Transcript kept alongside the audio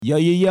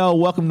Yo,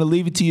 welcome to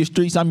Leave It to Your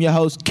Streets. I'm your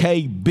host,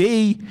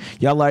 KB.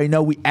 Y'all already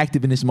know we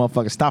active in this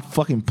motherfucker. Stop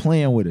fucking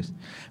playing with us.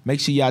 Make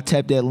sure y'all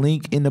tap that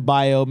link in the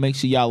bio. Make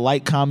sure y'all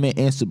like, comment,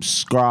 and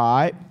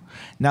subscribe.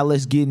 Now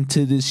let's get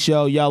into this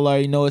show. Y'all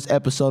already know it's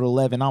episode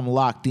 11. I'm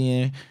locked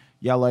in.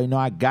 Y'all already know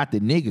I got the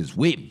niggas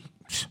with me.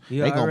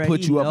 They gonna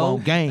put you up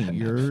on game.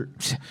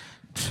 What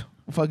the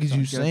fuck is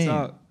you saying?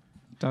 Talk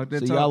that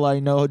so talk. Y'all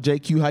already know,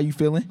 JQ, how you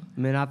feeling?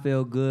 Man, I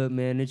feel good,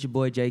 man. It's your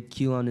boy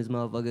JQ on this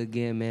motherfucker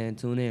again, man.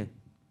 Tune in.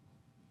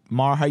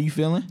 Mar, how you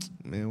feeling?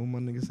 Man,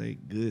 what my niggas say?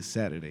 Good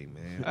Saturday,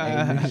 man.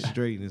 8 weeks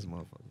straight in this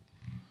motherfucker.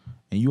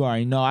 And you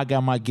already know I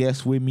got my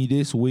guests with me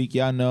this week.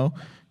 Y'all know.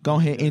 Go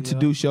ahead and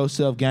introduce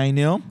yourself, gang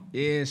them.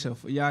 Yeah, so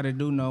for y'all that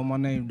do know, my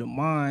name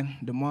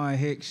Demond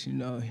Hicks. You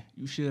know,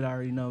 you should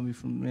already know me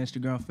from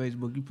Instagram,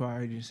 Facebook. You probably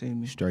already seen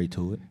me. Straight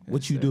to it.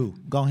 What you do?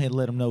 Go ahead and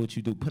let them know what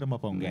you do. Put them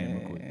up on Man, game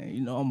real quick. you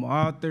know, I'm an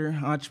author,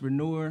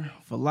 entrepreneur,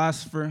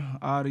 philosopher,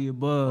 all the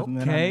above,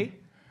 man. Okay.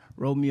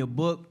 Wrote me a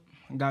book.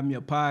 Got me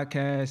a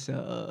podcast,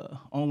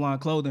 online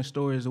clothing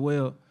store as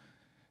well,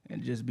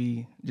 and just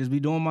be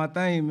doing my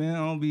thing, man. I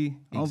don't be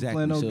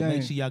playing no so games.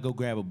 make sure y'all go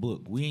grab a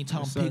book. We ain't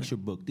talking Yes, picture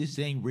book. This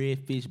ain't red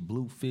fish,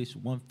 blue fish,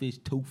 one fish,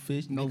 two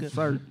fish. No, nigga.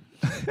 sir.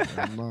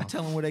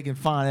 Tell them where they can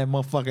find that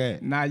motherfucker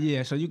at. Nah,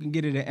 yeah. So you can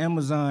get it at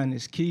Amazon.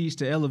 It's Keys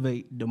to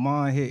Elevate,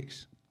 Demond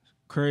Hicks.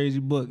 Crazy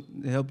book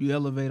to help you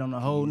elevate on a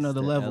whole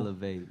nother level.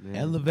 Elevate, man.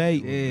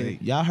 Elevate.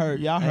 Yeah. Y'all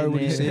heard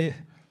what he man. said.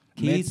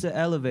 Keys to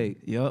elevate.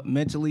 Yep,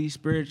 mentally,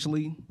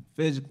 spiritually,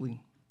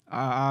 physically,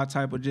 all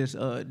type of just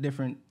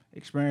different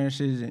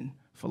experiences and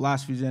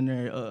philosophies in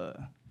there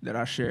that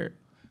I shared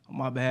on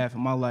my behalf in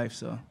my life.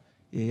 So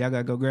yeah, y'all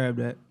gotta go grab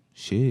that.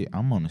 Shit,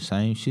 I'm on the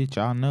same shit.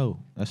 Y'all know.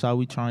 That's all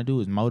we trying to do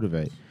is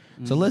motivate.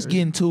 So let's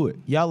get into it.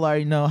 Y'all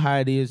already know how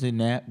it is in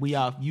that.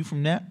 You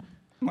from that?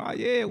 Oh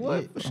yeah,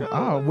 what? For sure.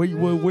 Oh,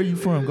 where you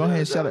from? Go ahead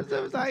and shout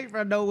out. I ain't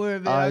from nowhere,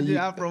 man.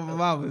 I'm from my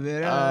mama,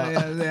 man. I'm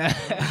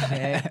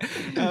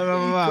from my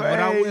mama. But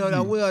I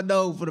will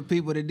know for the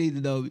people that need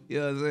to know me. You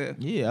know what I'm saying?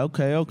 Yeah,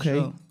 okay.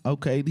 Sure.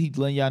 Okay, he's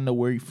letting y'all know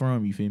where he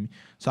from, you feel me?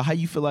 So how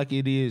you feel like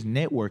it is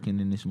networking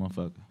in this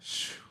motherfucker?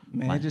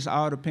 Man, it just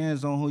all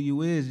depends on who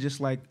you is. Just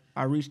like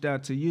I reached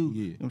out to you.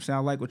 Yeah. You know what I'm saying?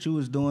 I like what you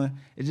was doing.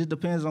 It just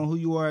depends on who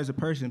you are as a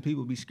person.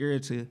 People be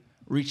scared to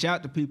reach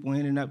out to people in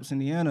Indianapolis,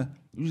 Indiana.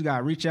 You just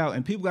gotta reach out,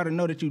 and people gotta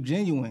know that you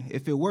genuine.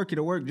 If it work,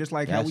 it'll work. Just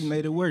like how we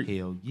made it work.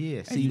 Hell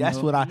yeah. See, You that's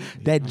know? what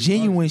that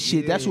genuine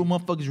shit, that's Yeah.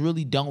 what motherfuckers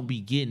really don't be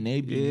getting. They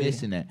be Yeah.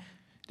 missing that.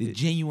 The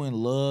genuine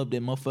love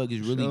that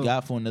motherfuckers really Sure.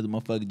 got for another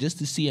motherfucker, just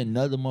to see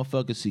another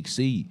motherfucker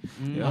succeed.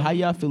 Yeah. How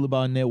y'all feel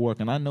about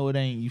networking? I know it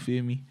ain't, you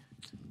feel me?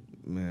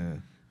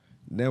 Man,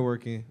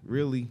 networking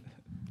really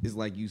is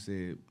like you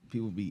said.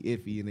 People be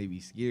iffy and they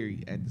be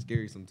acting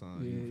scary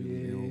sometimes. You feel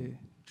me? They don't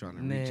trying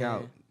to reach Man.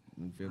 out.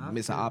 You feel me?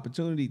 Miss an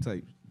opportunity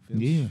type. You feel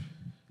me? Yeah.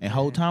 And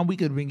whole time we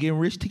could have been getting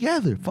rich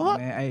together. Fuck.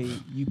 Man, hey,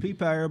 you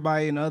peep out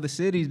everybody in other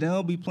cities, they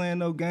don't be playing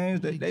no games.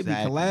 They be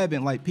Exactly.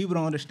 collabing. Like, people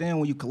don't understand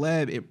when you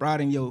collab, it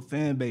broaden your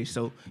fan base.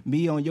 So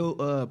me on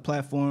your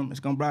platform, it's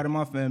gonna broaden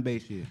my fan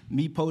base. Yeah.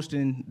 Me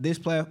posting this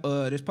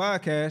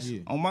podcast Yeah.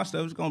 on my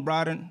stuff, it's gonna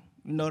broaden,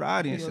 the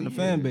audience and the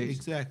fan base.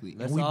 Exactly.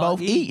 Let's And we all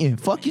both eat. eating.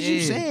 Fuck is you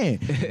Yeah. saying?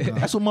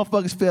 That's what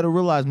motherfuckers fail to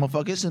realize,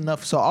 motherfucker. It's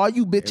enough. So all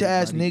you bitch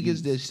ass Everybody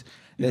niggas eats.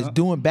 that's Yeah.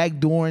 doing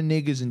backdooring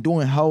niggas and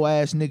doing hoe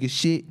ass nigga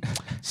shit,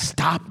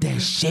 stop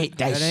that shit.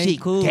 That That ain't shit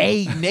cool.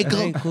 gay, That nigga.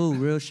 ain't cool.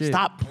 Real shit.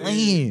 Stop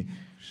playing.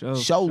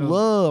 Show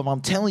love.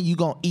 I'm telling you,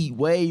 gonna eat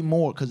way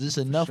more because it's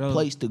enough Sure.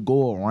 place to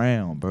go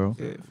around, bro.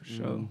 Yeah, for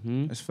sure.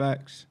 Mm-hmm. That's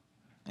facts.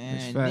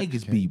 And facts.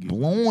 niggas be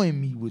blowing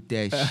me with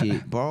that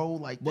shit, bro.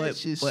 Like that But-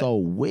 shit's but- so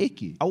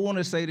wicked. I want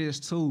to say this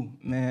too,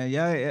 man.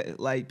 Y'all,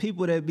 like,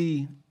 people that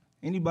be,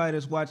 anybody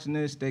that's watching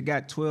this that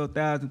got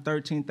 12,000,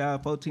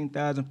 13,000,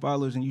 14,000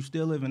 followers and you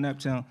still live in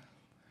Uptown,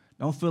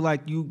 don't feel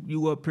like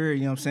you up here,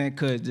 you know what I'm saying?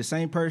 Because the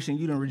same person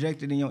you done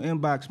rejected in your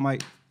inbox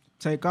might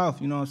take off,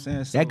 you know what I'm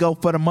saying? So, That go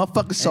for the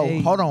motherfuckers. So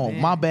Hey, hold on,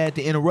 man. my bad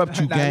to interrupt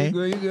you, Nah, gang.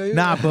 you good.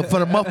 Nah, but for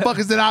the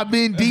motherfuckers that I've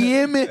been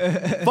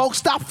DMing, folks,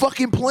 stop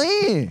fucking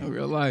playing, in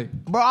real life.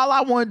 bro. All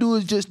I want to do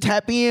is just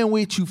tap in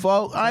with you,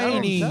 folks. I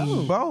ain't Tell 'em.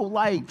 even, bro.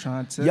 Like,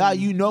 trying to tell y'all,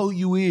 you. you know who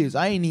you is.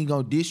 I ain't even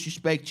gonna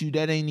disrespect you.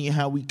 That ain't even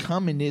how we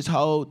come in this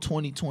whole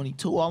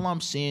 2022. All I'm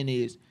saying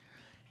is,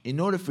 in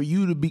order for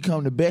you to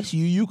become the best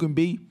you can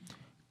be,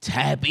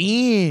 tap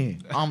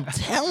in. I'm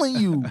telling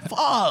you,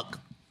 fuck.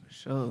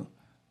 Sure.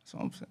 So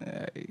I'm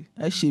saying, hey.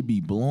 That shit be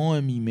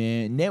blowing me,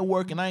 man.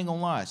 Networking, I ain't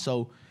gonna lie.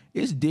 So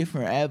it's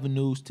different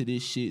avenues to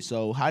this shit.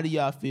 So how do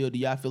y'all feel? Do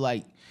y'all feel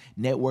like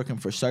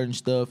networking for certain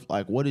stuff?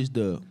 Like what is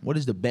the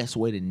best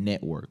way to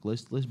network?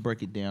 Let's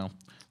break it down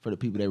for the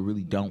people that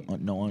really don't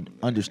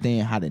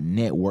understand how to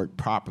network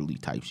properly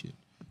type shit.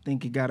 I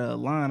think it gotta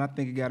align. I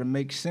think it gotta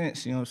make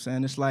sense. You know what I'm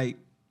saying? It's like,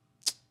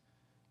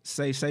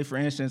 say for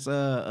instance,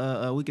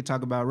 we could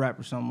talk about rap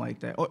or something like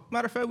that. Or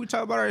matter of fact, we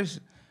talk about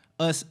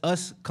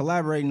us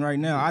collaborating right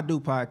now. I do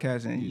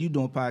podcasting, you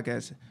doing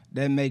podcasting.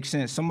 That makes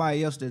sense.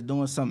 Somebody else that's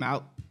doing something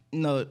out,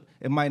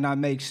 it might not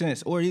make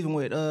sense. Or even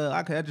with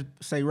I could just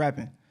say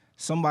rapping.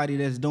 somebody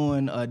that's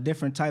doing a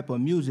different type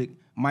of music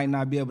might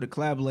not be able to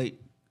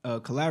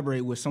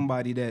collaborate with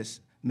somebody that's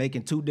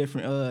making two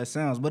different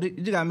sounds. But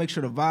you gotta make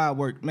sure the vibe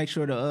work, make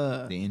sure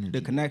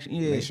the connection,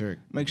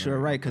 make sure it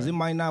right, because it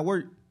might not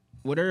work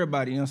with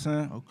everybody. You know what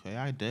I'm saying? Okay,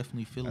 I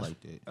definitely feel like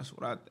that. That's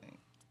what I think.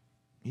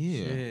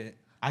 Yeah. Shit.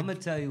 I'm gonna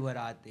tell you what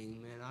I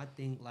think, man. I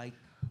think like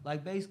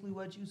basically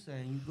what you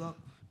saying. You go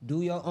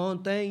do your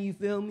own thing. You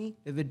feel me?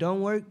 If it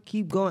don't work,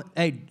 keep going.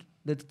 Hey,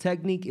 the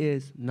technique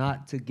is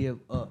not to give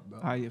up, bro.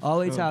 Oh, yeah, for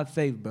Always sure. have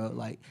faith, bro.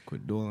 Like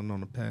Quit dwelling on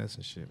the past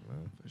and shit,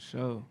 man. For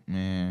sure.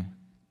 Man.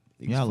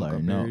 Niggas Y'all fuck already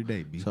up know. every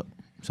day, B.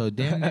 So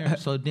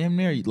damn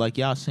near, like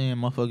y'all saying,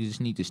 motherfuckers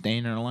just need to stay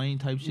in their lane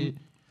type shit.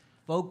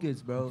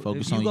 focus, bro.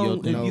 Focus if you on gon-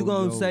 your thing. If you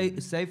gonna No.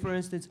 say for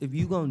instance, if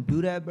you gonna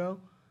do that, bro,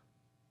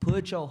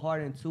 put your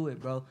heart into it,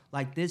 bro.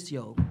 Like this,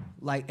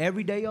 like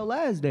every day your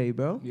last day,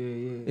 bro.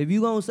 Yeah. If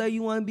you gonna say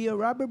you wanna be a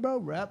rapper, bro,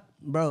 rap,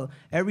 bro.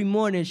 Every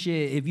morning,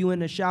 shit. If you in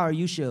the shower,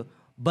 you should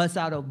bust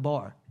out a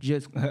bar,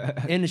 just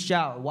in the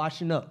shower,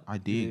 washing up. I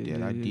dig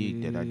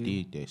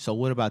that. So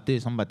what about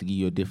this? I'm about to give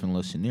you a different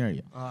little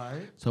scenario. All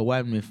right. So what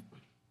happens if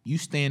you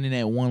stand in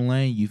that one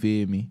lane, you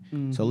feel me?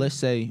 So let's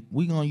say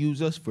we gonna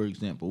use us for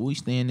example. We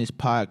stay in this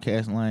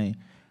podcast lane,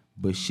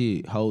 but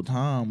shit, whole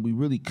time we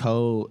really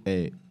cold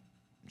at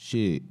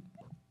shit,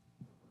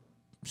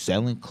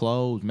 selling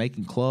clothes,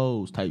 making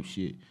clothes type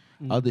shit,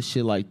 other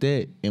shit like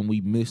that, and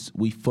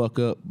we fuck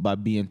up by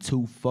being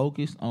too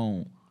focused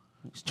on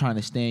trying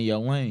to stay in your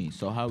lane.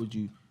 So how would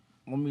you?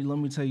 Let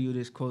me tell you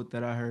this quote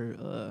that I heard,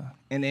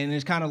 and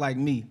it's kind of like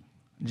me,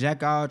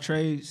 Jack of all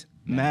trades,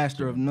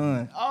 master of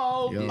none.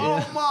 Oh, Yo.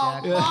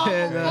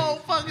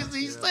 fuck is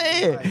he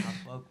saying? I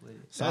fuck with it.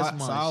 So That's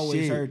I my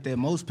always shit. heard that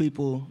most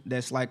people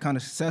that's like kind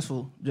of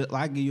successful, just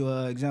like I give you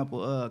an example,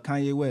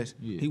 Kanye West.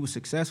 Yeah. He was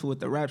successful with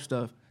the rap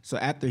stuff. So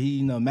after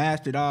he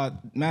mastered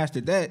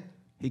that,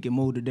 he can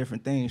move to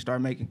different things,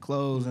 start making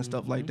clothes and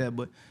stuff like that.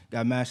 But got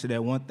to master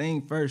that one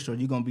thing first, or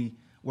you're gonna be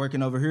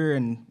working over here,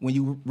 and when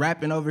you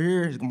rapping over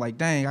here, it's gonna be like,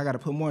 dang, I got to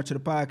put more into the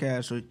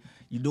podcast. Or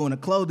you doing the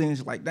clothing,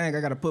 it's like, dang,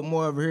 I got to put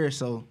more over here.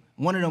 So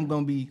one of them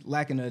gonna be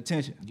lacking the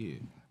attention. Yeah.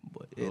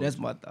 But yeah, that's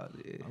my thought.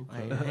 Yeah.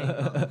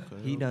 Okay.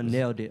 He done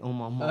nailed it on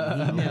my mom.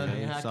 He nailed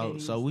it. I can't even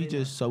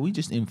So say we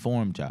just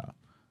informed y'all.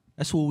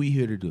 That's what we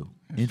here to do.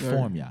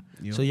 Inform y'all.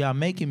 Yep. So y'all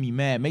making me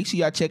mad. Make sure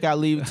y'all check out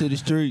Leave It to the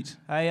Streets.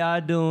 that. How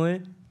y'all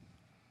doing?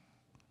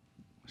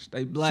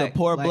 Stay black.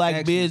 Support black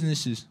excellence.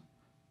 businesses.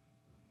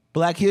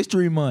 Black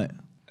History Month.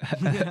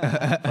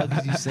 What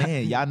is you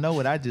saying? Y'all know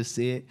what I just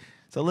said.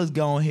 So let's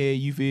go ahead.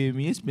 You feel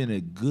me? It's been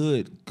a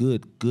good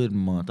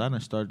month. I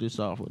done started this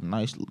off with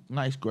nice,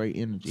 great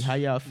energy. How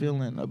y'all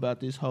feeling about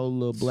this whole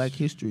little Black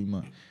History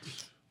Month?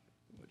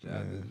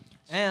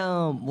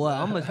 Well,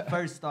 I'm gonna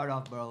first start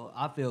off, bro.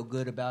 I feel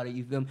good about it.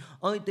 You feel me?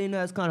 Only thing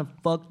that's kind of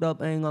fucked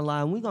up, I ain't gonna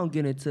lie, and we gonna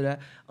get into that.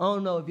 I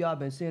don't know if y'all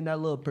been seeing that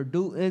little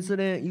Purdue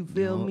incident. You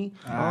feel me?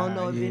 I don't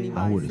know if yeah. I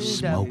anybody would've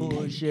seen that smoked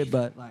bullshit,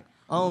 but like,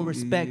 I don't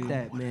respect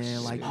that,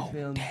 man. Like, you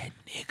feel me?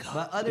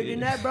 But other than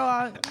that,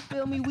 bro, you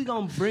feel me? We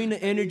gonna bring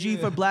the energy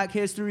for Black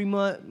History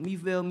Month. You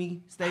feel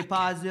me? Stay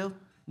positive.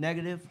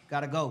 Negative,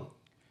 gotta go.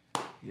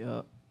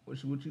 Yeah.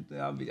 What you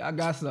think? I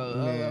got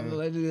some. Man.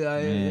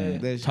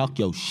 Man, That shit- talk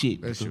your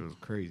shit. That shit was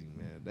crazy,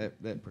 man.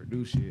 That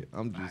Purdue shit.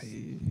 I'm just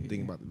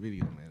thinking about the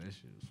video, man. That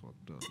shit was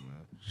fucked up,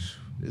 man.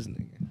 This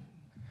nigga.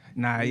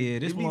 Nah, yeah,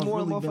 this It be one's more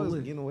really been motherfuckers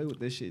lit. getting away with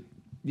that shit.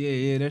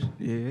 Yeah.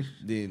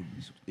 Then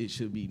it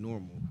should be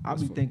normal. I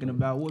That's be fucked thinking up.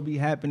 about what be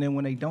happening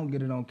when they don't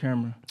get it on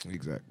camera.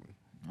 Exactly.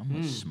 I'm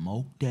gonna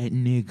smoke that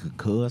nigga,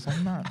 cuz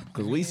I'm not.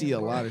 Cause we see a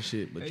lot of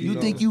shit, but You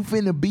know, think you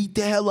finna beat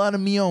the hell out of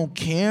me on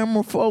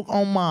camera, folk?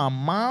 On my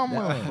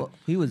mama.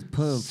 He was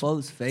putting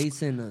folks'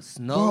 face in the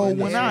snow. Bro, and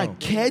when the I snow.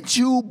 catch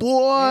you,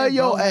 boy, Yeah,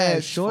 your bro had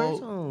ass shorts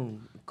folk.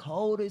 on,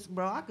 coldest,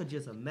 bro. I could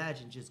just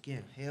imagine just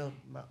getting held.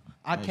 Bro.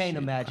 I That can't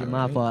shit imagine.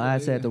 My fault. I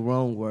said the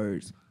wrong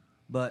words,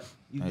 but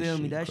you feel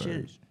me? That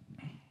crazy. shit.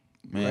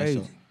 Man,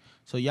 crazy.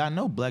 so y'all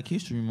know Black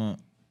History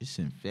Month. It's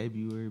in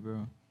February,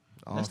 bro.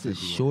 All That's the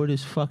February.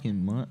 shortest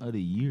fucking month of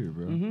the year,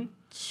 bro.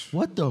 Mm-hmm.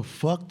 What the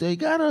fuck? They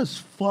got us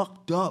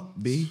fucked up,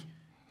 B.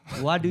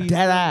 Why do you?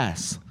 Dead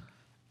ass.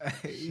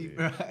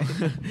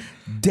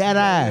 Dead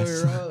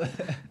ass.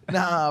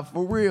 Nah,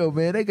 for real,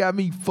 man. They got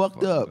me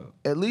fucked up.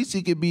 At least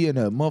it could be in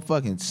a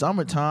motherfucking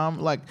summertime,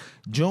 like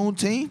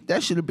Juneteenth.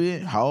 That should have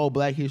been whole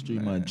Black History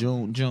Month.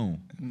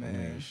 June.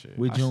 Man,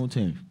 With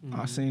Juneteenth.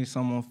 I seen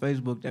something on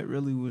Facebook that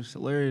really was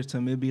hilarious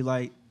to me. It'd be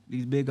like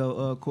these big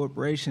old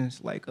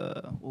corporations, like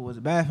what was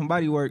it, Bath and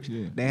Body Works.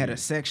 Yeah. They had a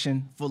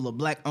section full of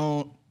black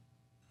owned,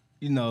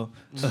 you know.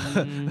 You know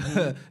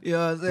what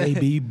I'm They saying?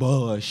 be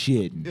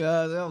bullshitting.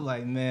 Yeah, I'm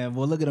like, man,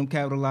 well, look at them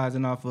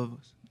capitalizing off of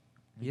us.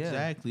 Yeah.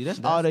 Exactly. That's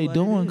all they what it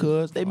doing, is.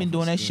 cuz they been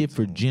doing that shit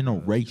for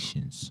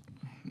generations.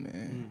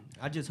 Man,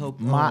 I just hope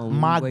My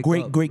we wake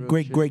great up great real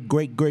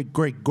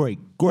great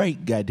shit.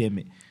 great goddamn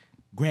it,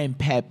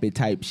 grandpappy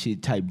type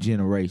shit type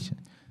generation.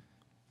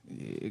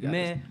 yeah, you gotta-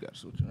 Man, you gotta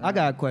switch around. I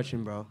got a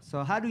question, bro.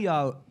 So how do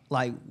y'all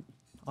like?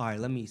 All right,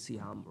 let me see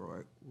how I'm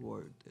gonna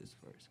word this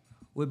first.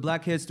 With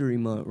Black History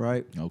Month,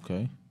 right?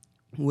 Okay.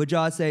 would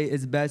y'all say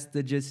it's best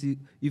to just,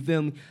 you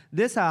feel me?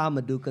 This how I'm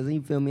going to do, because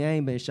you feel me, I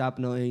ain't been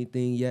shopping on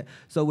anything yet.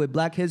 So with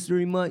Black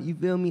History Month, you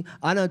feel me,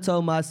 I done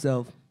told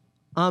myself,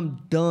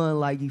 I'm done,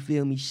 like, you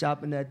feel me,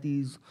 shopping at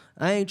these.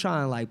 I ain't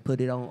trying to, like,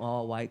 put it on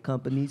all white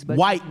companies. But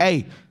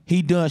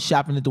he done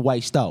shopping at the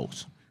white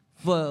stores.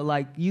 for,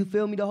 like, you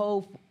feel me, the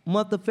whole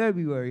month of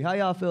February. How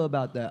y'all feel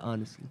about that,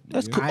 honestly?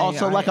 That's cool.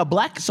 Also, like a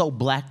black,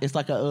 it's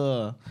like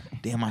a,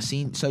 damn, I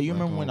seen, so you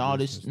remember when all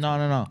this,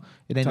 no.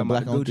 It ain't a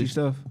black on Gucci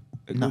stuff?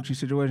 The Gucci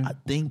situation? I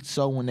think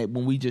so.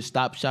 When we just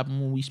stopped shopping,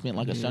 when we spent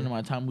like a certain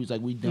amount of time, we was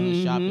like, we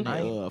done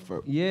shopping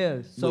for. Yeah.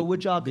 So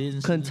what y'all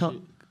business I ain't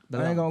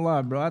gonna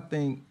lie, bro. I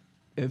think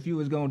if you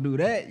was gonna do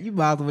that, you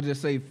might as well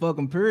just say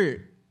fucking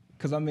period.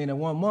 Cause I mean, in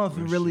 1 month,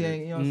 it really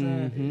ain't, you know what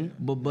I'm saying?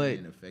 But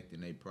ain't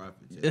affecting their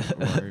profits.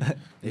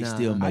 They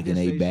still making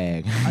a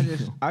bag.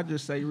 I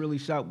just say really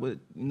shop with,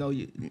 you know,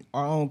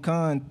 our own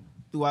kind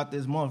throughout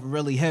this month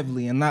really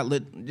heavily, and not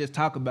just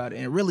talk about it,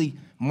 and really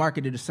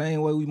market it the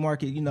same way we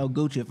market, you know,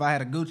 Gucci. If I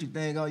had a Gucci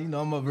thing on, you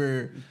know, I'm over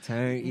here.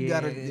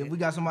 If we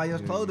got somebody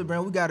else clothing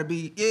brand, we gotta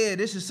be,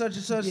 this is such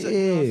and such. You know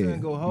what I'm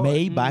saying? Go hard.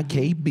 Made by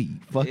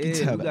KB. Fucking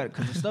tell me.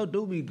 Cause the stuff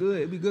do be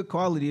good. It be good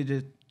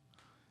quality.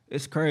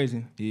 It's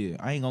crazy. Yeah,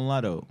 I ain't gonna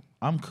lie though.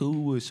 I'm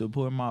cool with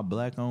supporting my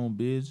black-owned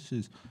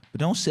businesses, but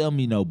don't sell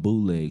me no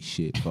bootleg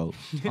shit, folks.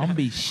 I'm gonna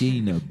be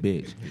shitting a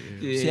bitch.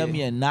 Yeah. Sell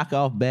me a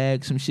knockoff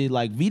bag, some shit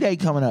like V-Day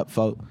coming up,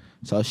 folks.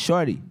 So,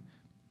 shorty,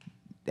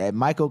 that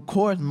Michael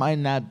Kors might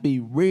not be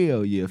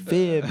real, you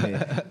feel me?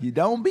 You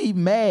don't be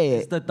mad.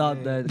 It's the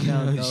thought that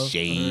counts, though.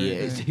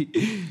 Shit.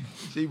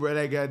 She brought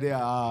that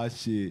goddamn,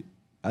 shit.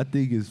 I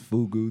think it's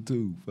Fugu,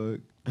 too, fuck.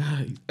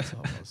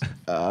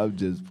 I'm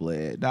just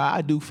playing. Nah,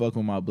 I do fuck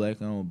with my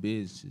black-owned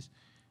businesses.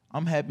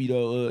 I'm happy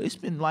though. It's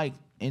been like,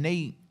 and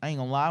I ain't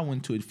gonna lie, I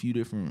went to a few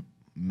different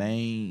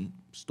main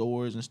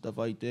stores and stuff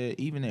like that.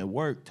 Even at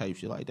work type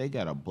shit, like they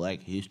got a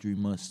Black History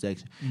Month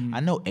section. I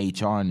know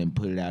HR and them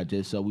put it out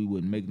just so we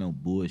wouldn't make no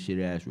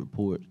bullshit ass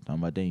reports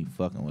talking about they ain't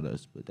fucking with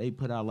us. But they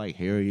put out like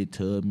Harriet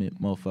Tubman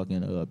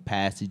motherfucking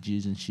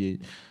passages and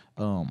shit,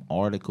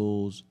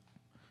 articles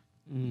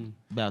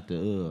about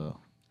the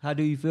How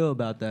do you feel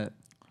about that?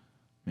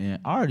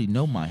 Man, I already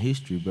know my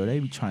history, bro. They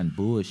be trying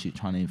bullshit,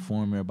 trying to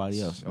inform everybody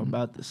else.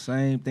 About the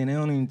same thing. They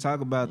don't even talk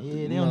about.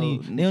 Yeah, they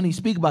don't even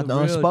speak about the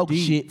unspoken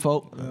shit,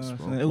 folk.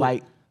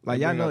 Like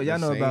y'all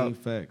know about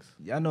facts.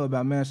 Y'all know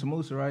about Mansa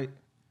Musa, right?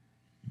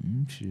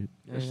 Shit.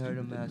 I ain't heard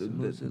of Mansa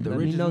Musa.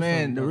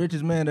 The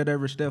richest man that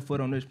ever stepped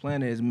foot on this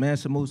planet is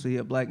Mansa Musa. He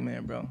a black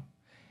man, bro.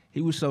 He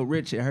was so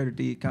rich it hurted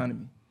the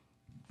economy.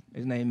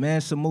 His name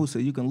Mansa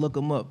Musa. You can look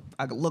him up.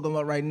 I can look him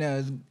up right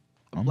now.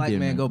 A black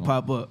man go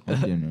pop up.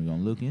 I'm gonna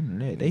look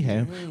into that. They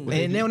have. And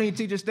they don't even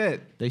teach us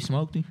that. They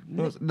smoked him.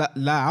 Nah,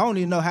 I don't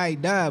even know how he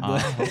died, but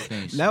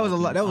that was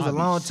a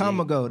long time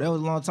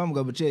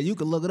ago. But yeah, you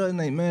can look it up. His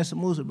name Mansa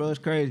Musa, bro. It's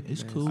crazy.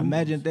 It's cool.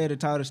 Imagine if they'd have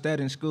taught us that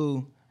in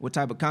school. What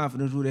type of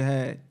confidence would have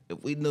had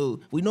if we knew?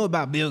 We know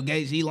about Bill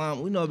Gates, Elon.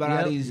 We know about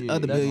all these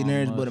other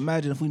billionaires, but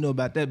imagine if we know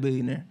about that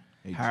billionaire.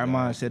 How our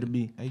mindset to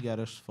be. They got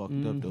us fucked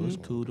up though. It's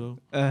cool though.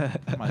 I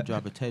might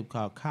drop a tape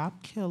called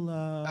Cop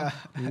Killer.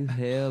 You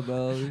hell,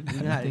 bro. You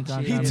gotta chill.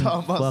 He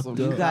talking about some.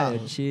 You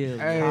gotta chill.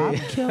 Cop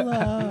Killer.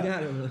 You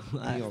gotta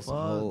relax.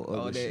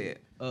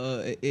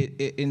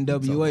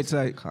 NWA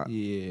type.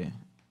 Yeah,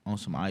 on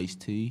some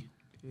iced tea.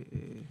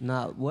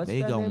 Nah, what's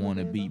They that gonna name want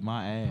to again, beat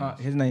my ass.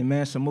 His name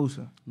Mansa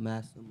Musa.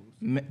 Mansa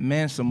Musa.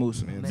 Mansa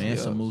Musa.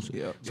 Mansa Musa.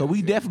 Yep. So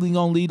we definitely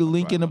gonna leave the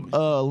link in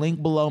the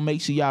link below. Make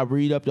sure y'all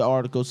read up the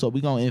article. So we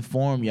gonna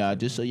inform y'all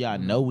just so y'all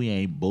know we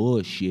ain't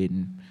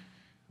bullshitting.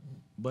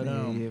 But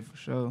yeah, for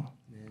sure.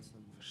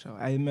 For sure.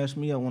 Hey, it messed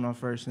me up when I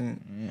first seen it.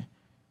 Yeah.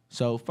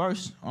 So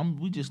first, I'm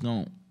just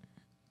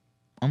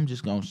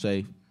gonna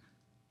say,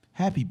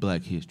 Happy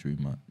Black History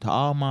Month to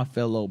all my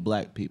fellow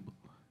black people.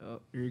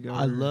 Here you go.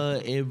 I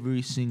love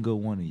every single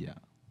one of y'all.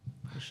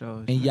 For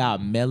sure. And y'all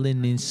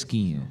melanin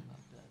skin.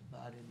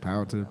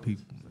 Power to the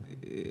people.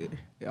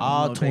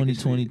 All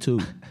 2022.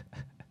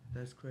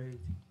 That's crazy.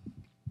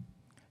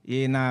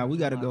 Yeah, nah, we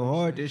gotta go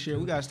hard this year.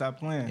 We gotta stop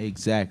playing.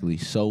 Exactly.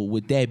 So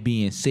with that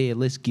being said,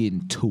 let's get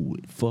into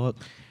it. Fuck.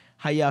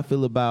 How y'all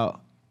feel about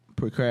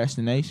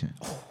procrastination?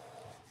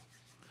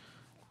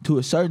 To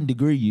a certain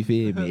degree, you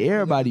feel me?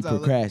 Everybody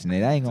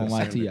procrastinate. I ain't gonna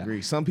lie to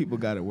y'all. Some people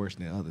got it worse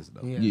than others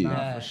though. Yeah.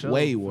 Nah, for sure.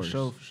 Way For worse.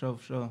 sure.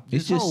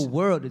 It's This whole just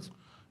world is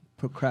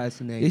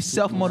procrastinating. it's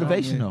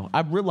self-motivation though.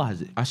 I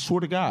realize it. I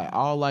swear to God.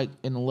 All like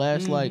in the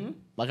last like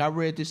I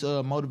read this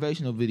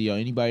motivational video.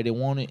 Anybody that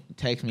want it,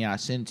 text me, I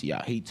send it to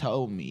y'all. He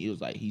told me, it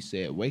was like he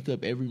said, wake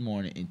up every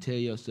morning and tell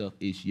yourself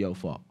it's your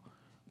fault.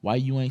 Why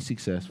you ain't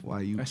successful?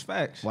 Why you? That's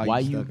facts. Why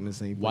you stuck in the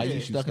same place? Why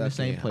you stuck in the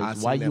same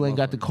place? Why you ain't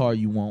got the car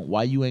you want?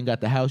 Why you ain't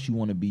got the house you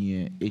want to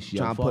be in? It's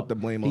your Trying to fault. put the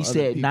blame on He other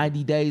said people.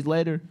 90 days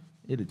later,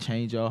 it'll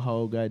change your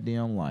whole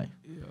goddamn life.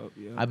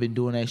 Yep. I've been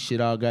doing that shit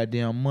all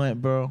goddamn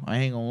month, bro. I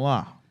ain't gonna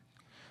lie.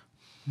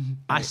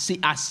 I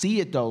see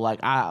it though.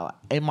 Like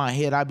in my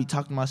head, I be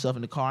talking to myself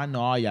in the car. I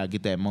know all y'all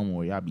get that moment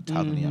where y'all be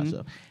talking to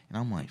yourself, and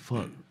I'm like,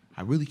 fuck,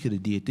 I really could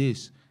have did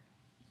this.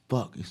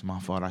 Fuck, it's my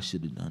fault. I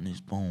should have done this.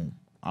 Boom.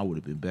 I would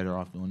have been better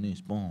off doing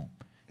this. Boom,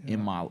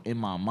 in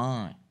my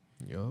mind.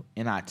 Yup.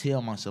 And I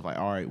tell myself like,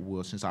 all right,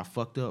 well, since I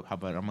fucked up, how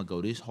about I'm gonna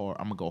go this hard?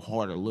 I'm gonna go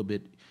harder a little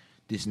bit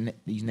these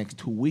next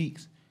 2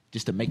 weeks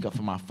just to make up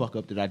for my fuck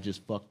up that I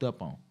just fucked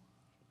up on.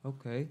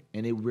 Okay.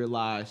 And they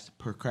realized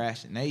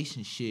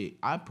procrastination shit.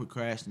 I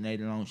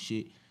procrastinated on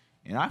shit,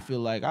 and I feel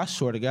like I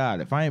swear to God,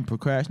 if I ain't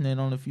procrastinated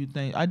on a few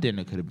things, I could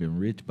have been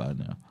rich by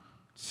now.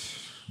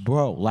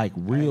 Bro, like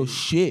real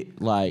shit.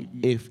 Like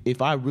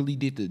if I really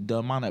did the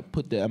amount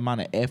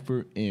of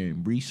effort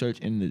and research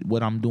into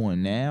what I'm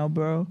doing now,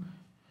 bro.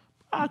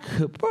 I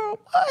could, bro.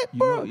 What,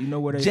 bro? You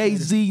know where they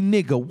Jay-Z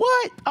nigga,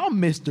 what?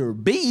 I'm Mr.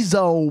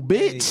 Bezo,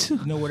 bitch. Hey,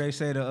 you know where they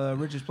say the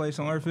richest place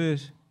on earth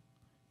is?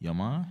 Your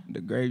mind?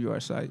 The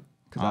graveyard site.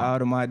 Because all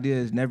them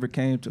ideas never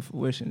came to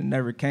fruition. It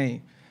never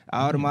came.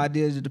 All them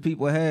ideas that the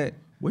people had,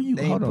 Where you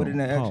they ain't put in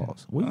that action.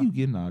 Where you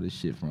getting all this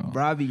shit from?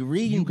 Bro, I be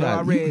reading, bro.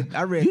 I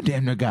read. You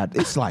damn near got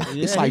it's like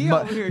Yeah, it's like he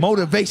over here.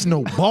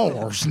 motivational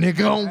bars,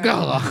 nigga. On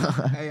God.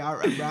 Hey,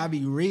 I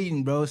be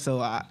reading, bro. So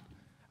I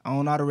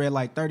don't know. I read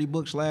like 30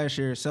 books last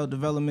year,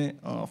 self-development,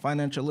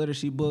 financial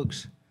literacy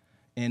books.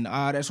 And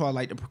that's why I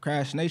like the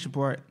procrastination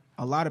part.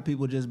 A lot of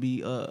people just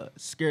be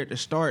scared to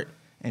start.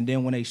 And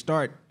then when they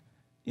start,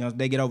 you know,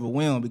 they get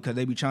overwhelmed because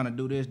they be trying to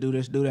do this,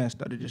 that,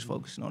 instead of just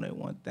focusing on that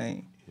one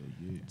thing.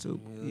 So,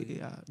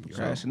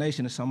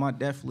 procrastination is something I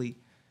definitely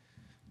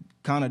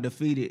kind of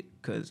defeated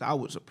because I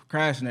was a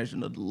procrastinator,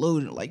 a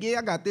delusion. Like, yeah,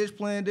 I got this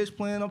plan.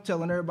 I'm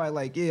telling everybody,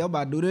 like, yeah, I'm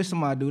about to do this, I'm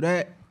about to do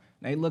that.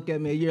 And they look at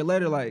me a year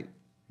later like,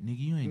 Nigga,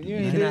 you ain't You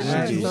doing ain't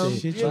that. did But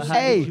shit. how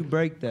did you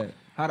break that?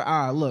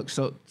 Look,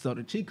 so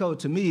the cheat code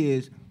to me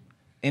is,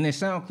 and it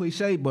sounds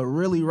cliche, but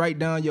really write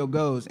down your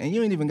goals. And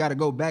you ain't even got to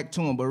go back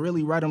to them, but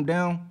really write them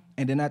down.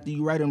 And then after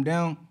you write them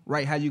down,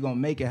 write how you going to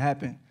make it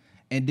happen.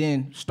 And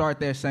then start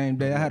that same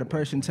day. I had a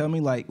person tell me,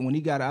 like, when he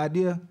got an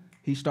idea,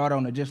 he started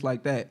on it just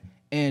like that.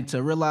 And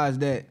to realize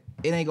that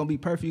it ain't going to be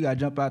perfect, you got to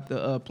jump out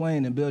the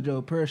plane and build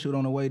your parachute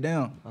on the way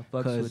down. I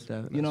fucks with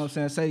that. You know what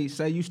I'm saying?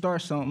 Say you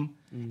start something,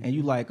 and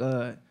you like,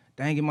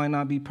 dang, it might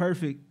not be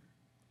perfect.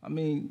 I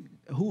mean,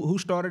 who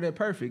started it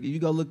perfect? You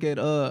go look at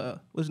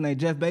what's his name,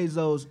 Jeff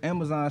Bezos'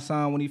 Amazon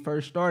sign when he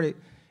first started.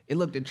 It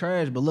looked at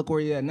trash, but look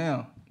where he at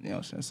now. You know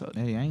what I'm saying? So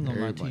Hey, I ain't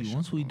gonna lie to you.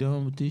 Once we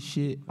done with this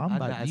shit, I'm I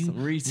about got you.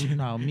 some research. You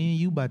know, me and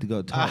you about to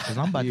go talk because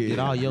I'm about to get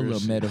all your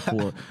little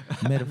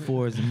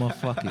metaphors and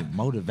motherfucking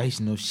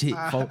motivational shit.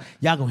 Folk.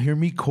 Y'all gonna hear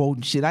me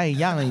quoting shit.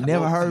 Y'all ain't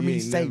never heard me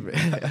say.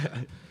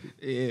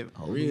 yeah,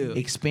 real.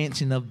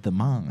 Expansion of the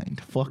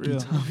mind. Fuck you.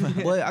 Real.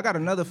 But I got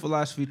another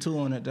philosophy too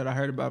on it that I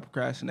heard about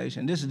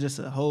procrastination. This is just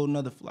a whole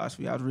nother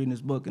philosophy. I was reading this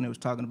book and it was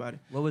talking about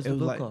it. What was the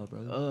book called,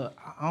 brother?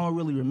 I don't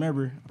really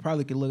remember. I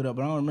probably could look it up,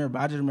 but I don't remember.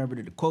 I just remember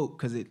the quote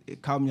because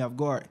it caught me off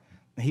guard.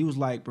 And he was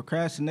like,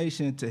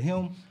 procrastination to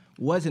him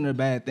wasn't a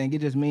bad thing.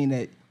 It just mean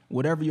that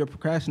whatever you're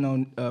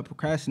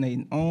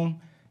procrastinating on,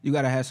 you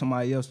gotta have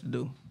somebody else to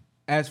do.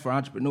 As for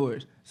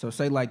entrepreneurs, so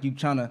say like you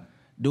trying to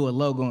do a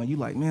logo and you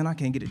like, man, I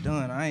can't get it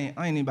done. I ain't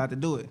even about to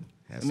do it.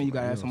 I mean, you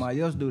gotta have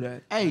somebody else do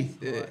that. Hey,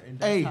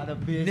 hey,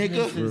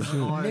 nigga.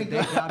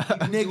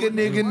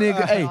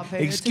 Nigga.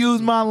 Hey,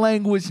 excuse my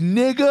language,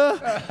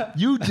 nigga.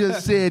 You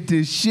just said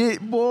this shit,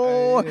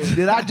 boy.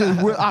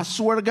 That I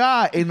swear to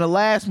God, in the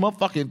last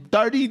motherfucking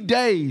 30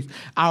 days,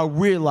 I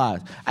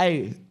realized.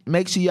 Hey,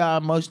 make sure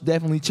y'all most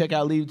definitely check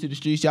out Leave It to the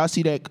Streets. Y'all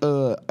see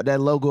that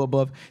logo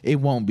above? It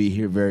won't be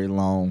here very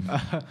long.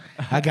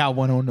 I got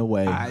one on the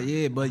way.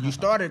 Yeah, but you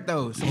started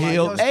though.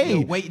 Hell, hey,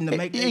 waiting to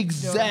make that,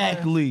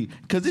 exactly.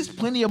 Because there's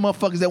plenty of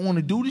motherfuckers that want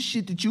to do the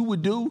shit that you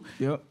would do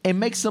and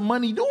make some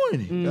money doing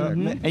it.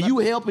 Mm-hmm. And you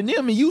helping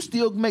them and you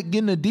still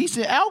getting a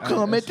decent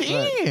outcome at the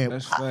end.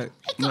 That's fact.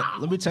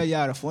 Let me tell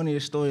y'all the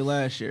funniest story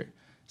last year.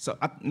 So,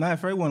 matter of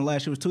fact, one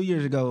last year was 2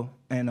 years ago,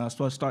 and I was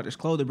supposed to start this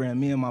clothing brand,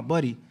 me and my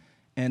buddy.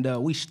 And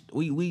we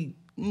you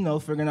know,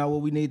 figuring out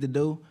what we need to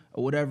do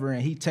or whatever.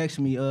 And he texted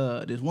me,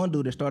 this one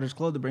dude that started his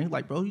clothing brand. He's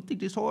like, bro, you think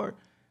this hard?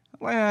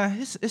 I'm like,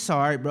 it's all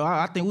right, bro.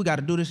 I think we got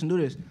to do this and do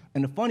this.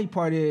 And the funny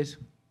part is,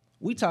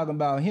 we talking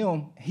about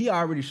him. He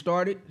already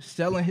started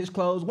selling his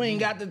clothes. We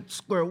ain't got the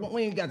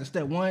we ain't got the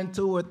step 1,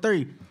 2, or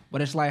 3.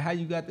 But it's like how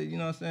you got the, you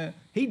know what I'm saying?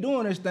 He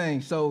doing this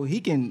thing so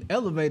he can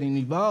elevate and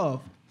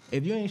evolve.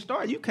 If you ain't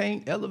start, you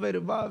can't elevate,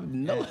 evolve.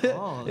 No,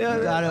 You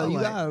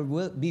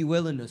gotta be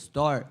willing to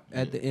start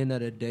at the end of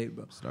the day,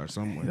 bro. Start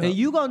somewhere. And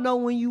you gonna know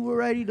when you were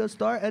ready to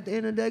start at the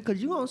end of the day, cause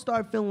you gonna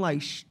start feeling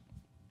like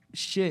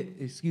shit.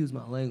 Excuse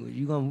my language.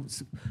 You gonna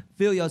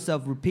feel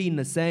yourself repeating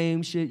the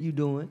same shit you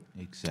doing,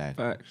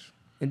 Exactly. Facts.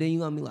 and then you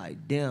gonna be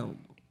like, damn,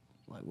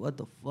 like what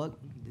the fuck?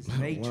 This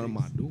Matrix. What am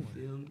I doing?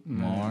 You feel me?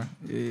 Mar,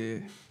 Yeah.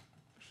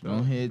 go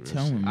ahead,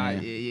 tell me,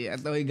 man. Yeah. I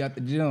thought he got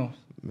the gems.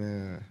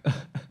 Man.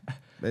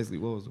 Basically,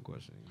 what was the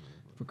question?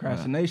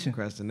 Procrastination.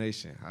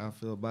 Procrastination. How I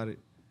feel about it?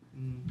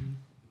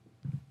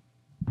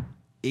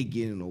 It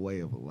get in the way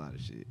of a lot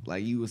of shit.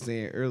 Like you were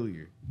saying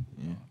earlier.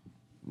 Yeah.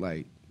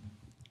 Like,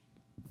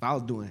 if I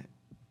was doing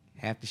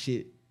half the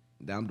shit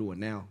that I'm doing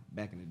now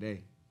back in the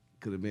day,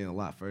 could have been a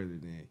lot further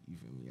than you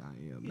feel me.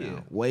 I am now,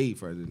 Yeah. way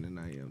further than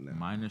I am now.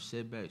 Minor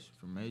setbacks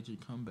for major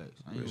comebacks.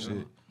 I Real ain't shit.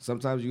 gonna-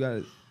 Sometimes you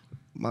gotta,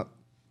 my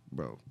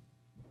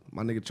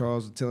nigga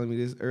Charles was telling me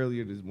this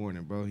earlier this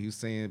morning, bro. He was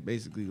saying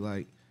basically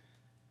like,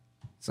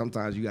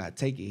 sometimes you gotta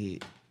take a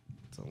hit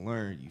to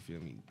learn. You feel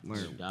me?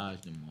 Learn.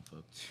 Dodge them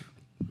motherfuckers.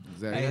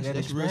 Exactly. Hey, that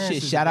That's real experience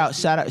shit.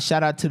 is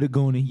Shout out to the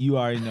Goonie. You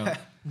already know.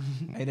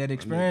 Hey, that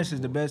experience is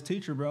the best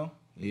teacher, bro.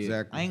 Yeah.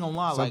 Exactly. I ain't gonna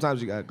lie. Like,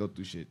 Sometimes you gotta go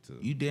through shit too.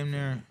 you damn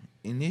near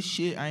in this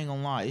shit. I ain't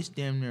gonna lie. It's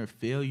damn near a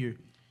failure.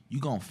 You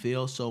gonna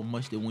fail so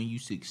much that when you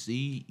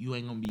succeed, you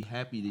ain't gonna be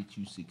happy that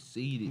you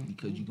succeeded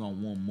because you gonna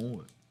want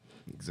more.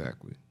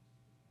 Exactly.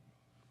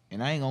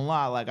 And I ain't gonna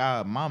lie,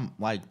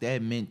 like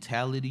that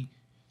mentality,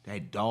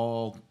 that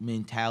dog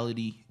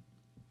mentality,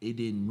 it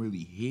didn't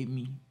really hit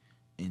me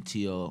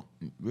until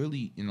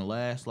really in the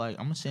last, I'm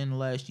gonna say in the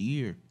last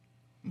year.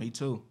 Me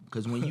too.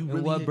 Cause when you And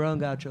really what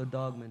brung out your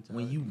dog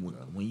mentality?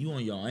 when you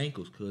on your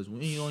ankles, cuz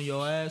when you on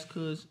your ass,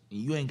 cuz and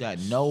you ain't got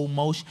no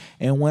motion.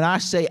 And when I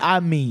say I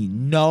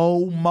mean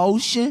no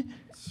motion,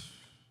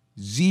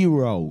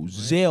 zero,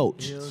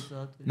 zilch, Bills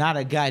up there. not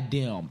a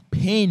goddamn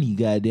penny,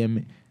 goddamn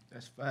it.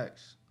 That's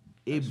facts.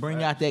 It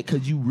bring out that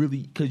cause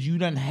you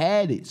done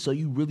had it, so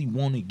you really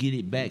want to get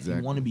it back.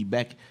 Exactly. You want to be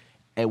back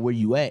at where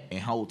you at.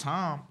 And whole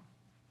time,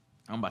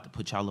 I'm about to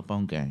put y'all up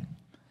on game.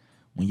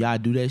 When y'all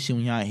do that shit,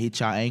 when y'all hit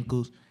y'all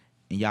ankles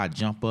and y'all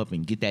jump up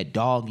and get that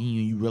dog in you,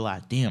 and you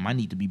realize, damn, I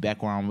need to be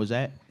back where I was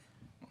at.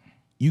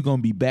 You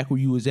gonna be back where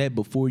you was at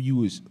before you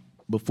was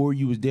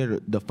there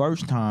the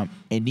first time,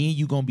 and then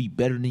you gonna be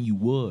better than you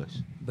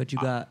was. But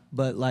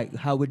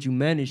how would you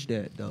manage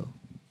that though?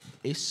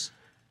 It's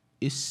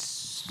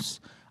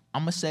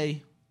I'm gonna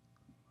say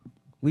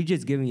We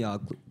just giving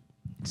y'all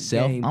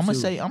self. game I'm gonna too.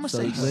 say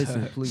So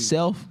listen, please.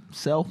 self.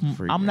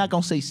 Free I'm game. not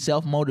gonna say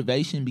self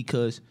motivation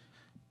because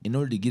in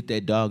order to get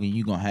that dog, and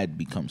you gonna have to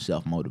become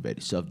self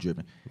motivated, self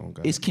driven.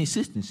 Okay. It's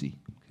consistency.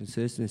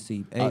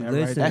 Consistency. Hey, right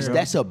listen, there.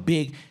 That's a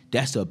big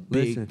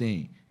Listen.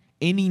 thing.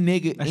 Any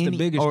nigga, That's the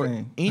biggest or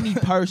thing. any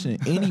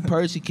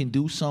person can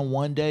do something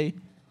one day,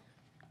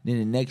 then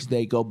the next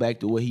day go back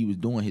to what he was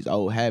doing, his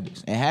old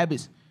habits. And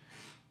habits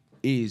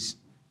is,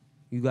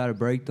 you gotta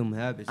break them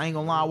habits. I ain't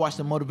gonna lie, I watched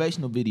a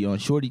motivational video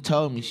and Shorty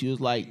told me, she was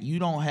like, you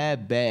don't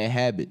have bad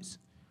habits.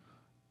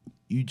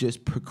 You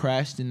just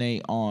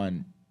procrastinate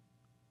on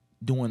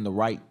doing the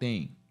right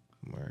thing.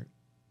 Right.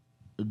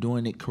 Or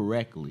doing it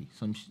correctly.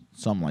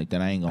 Something like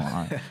that. I ain't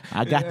gonna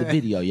I got the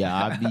video, yeah.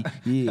 I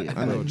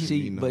I know what you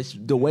see, mean, though. but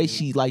the way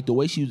she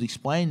was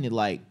explaining it,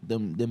 like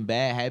them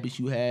bad habits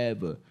you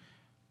have,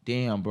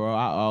 damn bro,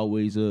 I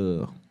always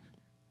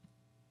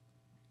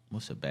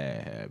what's a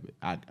bad habit?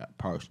 I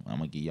personally, I'm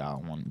gonna give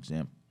y'all one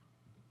example.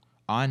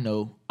 I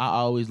know I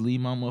always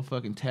leave my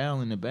motherfucking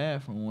towel in the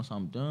bathroom once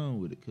I'm done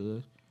with it,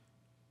 cuz.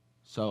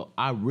 So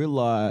I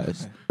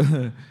realized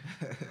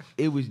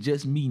it was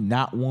just me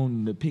not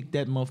wanting to pick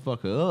that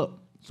motherfucker up.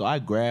 So I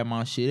grab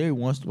my shit every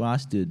once in a while. I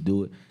still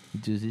do it.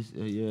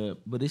 Yeah,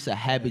 but it's a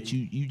habit.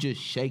 You just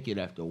shake it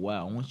after a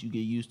while. Once you get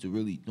used to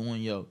really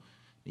doing then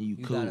you You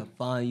cool. gotta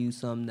find you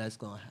something that's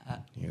gonna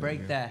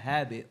break that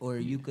habit, or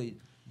you could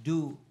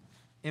do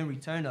in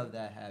return of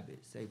that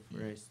habit. Say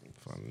for instance,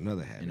 Find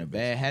another habit. And a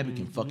bad habit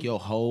can fuck your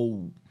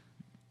whole.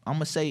 I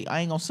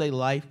ain't gonna say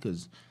life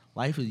because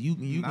life is you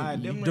Nah,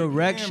 can. them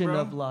direction bro.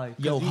 of life.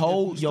 Your If you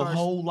whole start-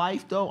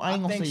 life though. I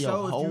ain't gonna think say your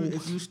so. whole.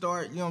 If you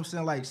start, you know what I'm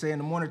saying, like say in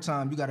the morning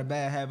time, you got a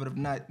bad habit of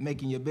not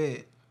making your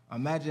bed.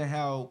 Imagine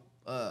how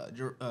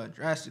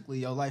drastically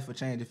your life will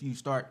change if you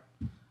start.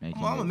 I'm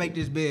gonna make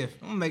this bed.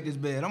 I'm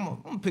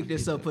gonna pick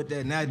this up, put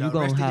that. Now You the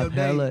gonna rest have of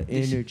your hella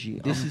day. energy.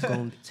 This is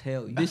gonna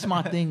tell you. This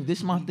my thing.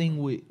 This my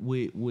thing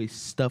with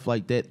stuff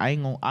like that. I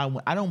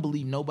don't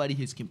believe nobody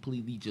has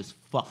completely just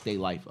fucked their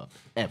life up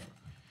ever.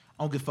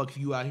 I don't give a fuck if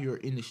you out here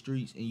in the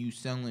streets and you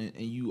selling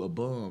and you a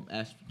bum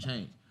asking for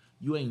change.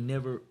 You ain't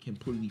never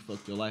completely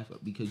fucked your life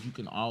up because you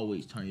can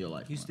always turn your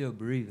life You around. still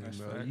breathing,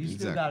 bro. facts. You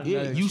still Exactly. got Yeah,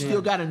 another you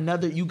still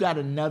chance. got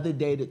another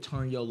day to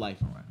turn your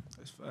life around.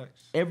 That's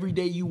facts. Every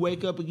day you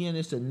wake up again,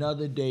 it's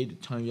another day to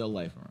turn your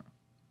life around.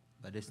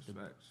 But it's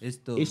facts.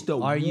 the the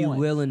are you want.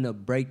 willing to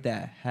break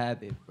that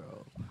habit,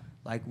 bro?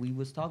 Like we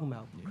was talking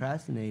about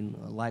procrastinating.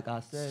 Like I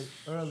said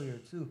earlier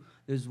too,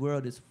 this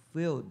world is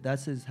filled.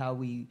 That's just how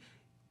we.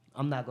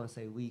 I'm not gonna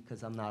say we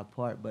because I'm not a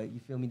part, but you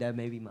feel me? That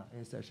may be my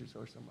ancestors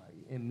or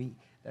somebody in me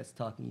that's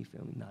talking. You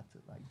feel me? Not to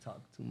like talk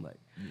too much,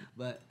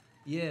 but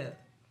yeah,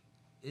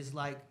 it's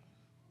like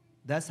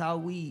that's how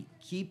we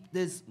keep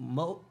this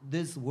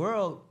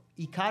world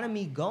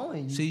economy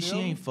going. You See, feel she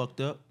me? ain't fucked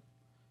up.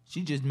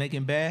 She just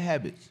making bad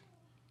habits.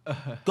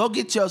 Go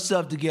get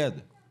yourself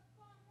together.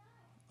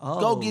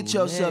 Go get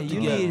yourself man, you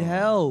together. need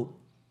help.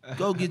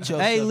 Go get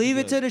yourself. Hey, leave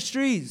it to together. the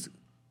streets.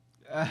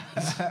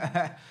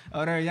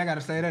 Oh, there, y'all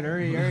gotta say that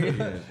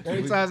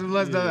every time some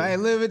blood stuff. Hey,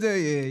 live it to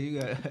you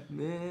got.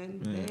 Man,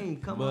 dang,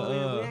 come But,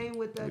 on, we ain't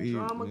with that we-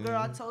 drama, girl.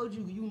 I man. told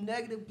you, you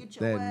negative, get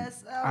your That-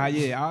 ass out.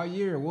 Yeah, all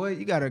year. What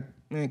you gotta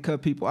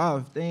cut people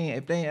off.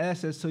 If they ain't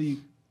access to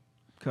you,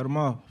 cut them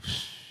off.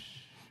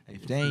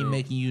 If they ain't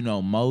making you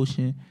no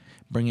motion,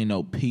 bringing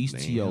no peace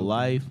to your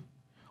life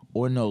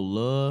or no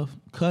love,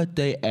 cut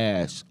they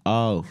ass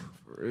off.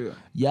 For real.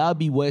 Y'all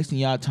be wasting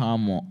y'all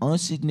time on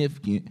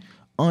insignificant,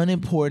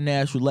 unimportant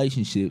ass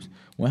relationships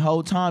when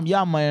whole time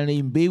y'all might not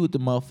even be with the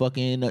motherfucker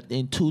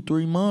in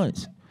 2-3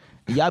 months.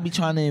 And y'all be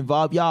trying to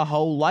involve y'all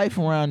whole life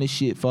around this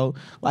shit, folks.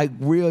 Like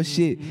real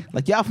shit.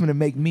 Like y'all finna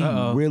make me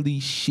really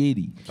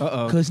shitty.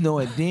 Cause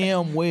knowing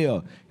damn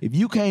well, if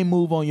you can't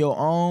move on your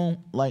own,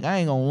 like I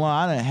ain't gonna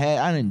lie,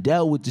 I done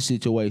dealt with the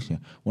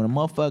situation. When a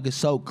motherfucker's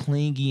so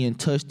clingy and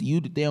touched to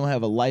you that they don't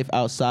have a life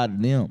outside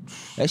of them.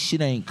 That shit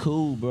ain't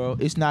cool, bro.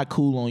 It's not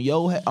cool on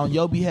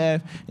your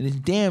behalf, and it's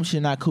damn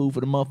shit not cool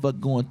for the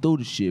motherfucker going through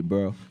the shit,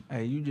 bro.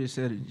 Hey, you just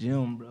said a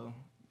gym, bro.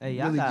 Hey,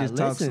 y'all gotta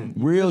listen.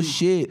 Real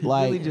shit.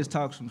 Like, really just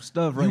talk some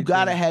stuff right you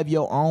gotta there. have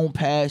your own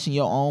passion,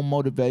 your own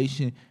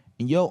motivation,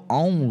 and your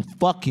own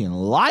fucking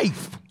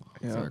life.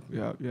 Yeah.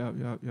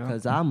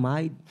 Cause I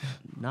might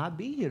not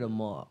be here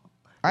tomorrow.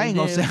 I ain't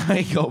gonna say I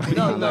ain't gonna be.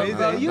 No,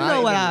 bro. You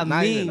know what I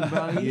not mean, even.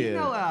 bro. You Yeah.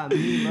 know what I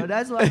mean, bro.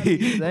 That's what I'm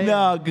saying.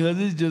 Nah, cause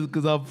it's just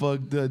cause I'm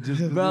fucked up.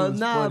 Just 'cause Bro, it was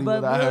nah, funny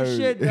but what I real heard.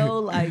 shit though,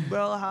 like,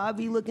 bro, how I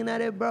be looking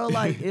at it, bro,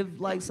 like, if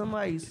like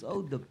somebody's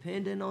so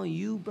dependent on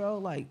you, bro,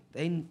 like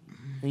and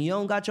you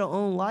don't got your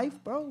own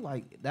life, bro,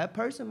 like that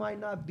person might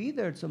not be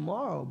there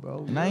tomorrow,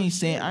 bro. And I ain't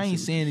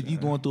saying if you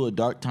going through a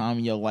dark time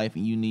in your life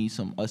and you need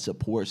a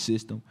support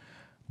system,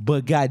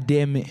 but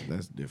goddamn it,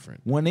 That's different.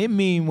 when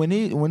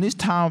it's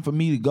time for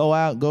me to go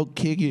out, go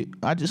kick it,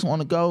 I just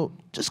want to go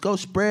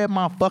spread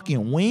my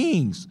fucking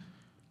wings.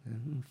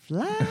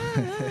 Fly.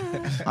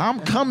 I'm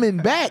coming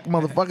back,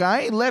 motherfucker.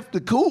 I ain't left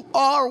the coop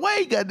all the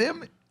way,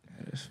 goddamn it.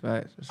 That's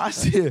facts. That's I facts.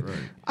 said,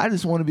 I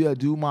just want to be able to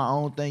do my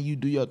own thing. You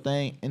do your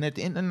thing, and at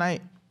the end of the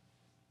night,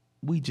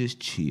 we just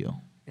chill.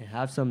 And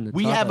have something to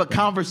We talk have a about.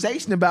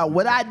 conversation about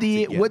what I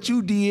did, what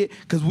you did,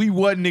 because we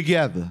wasn't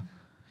together.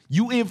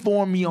 You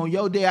informed me on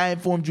your day, I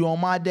informed you on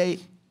my day.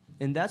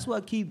 And that's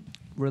what keep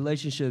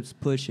relationships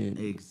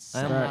pushing.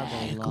 I'm not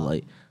gonna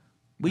lie.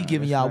 We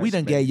giving y'all, we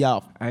done gave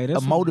y'all Hey, a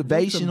that's some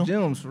motivational,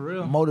 gems for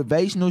real.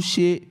 motivational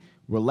shit,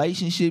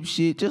 relationship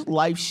shit, just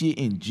life shit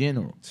in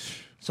general.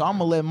 So I'm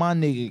gonna let my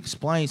nigga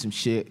explain some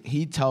shit.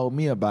 He told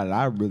me about it.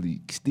 I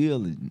really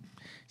still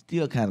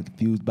kind of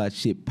confused about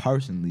shit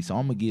personally. So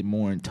I'm gonna get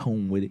more in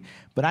tune with it.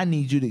 But I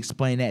need you to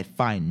explain that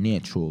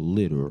financial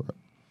Ooh,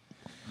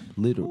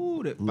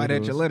 that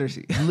financial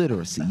literacy.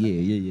 literacy.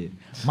 Yeah.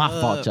 My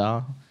fault,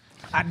 y'all.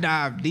 I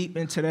dived deep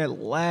into that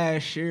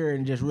last year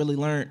and just really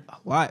learned a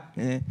lot,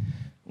 man.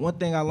 One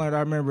thing I learned, I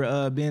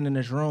remember being in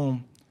this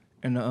room,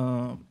 and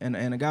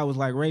the guy was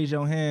like, "Raise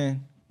your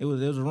hand." It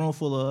was a room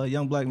full of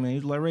young black men. He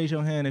was like, "Raise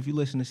your hand if you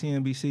listen to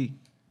CNBC."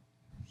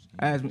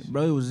 I asked me,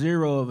 bro, it was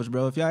 0 of us,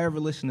 bro. If y'all ever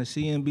listen to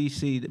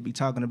CNBC that be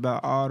talking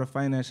about all the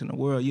finance in the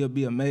world, you'll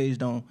be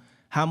amazed on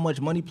how much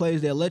money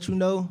plays they'll let you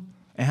know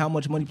and how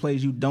much money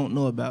plays you don't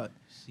know about.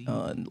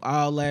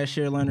 All last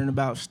year learning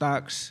about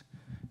stocks,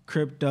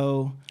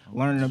 crypto,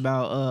 learning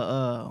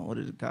about what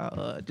is it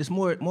called? Just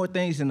more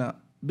things than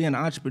being an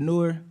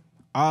entrepreneur,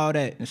 all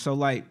that. And so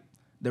like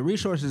the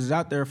resources is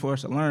out there for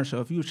us to learn.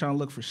 So if you was trying to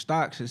look for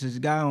stocks, it's this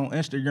guy on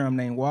Instagram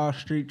named Wall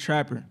Street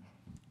Trapper.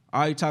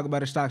 All he talk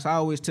about is stocks. I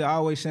always send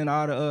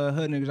all the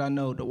hood niggas I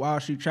know the Wall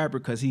Street Trapper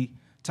because he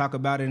talk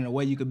about it in a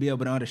way you could be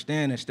able to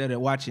understand instead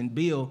of watching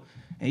Bill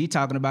and he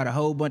talking about a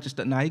whole bunch of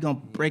stuff. Now he gonna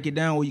break it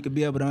down where you could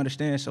be able to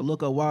understand. So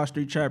look up Wall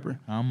Street Trapper.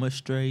 I'm a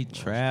straight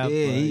trapper.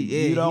 Yeah,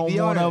 you don't he be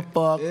on wanna it.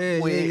 fuck Yeah,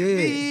 with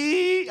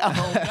me.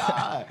 Oh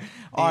God.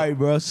 All right,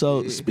 bro.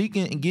 So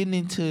speaking and getting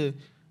into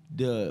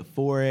the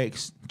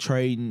Forex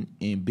trading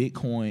and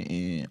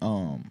Bitcoin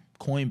and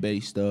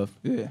Coinbase stuff.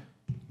 Yeah.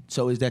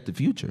 So is that the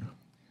future?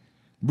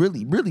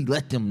 Really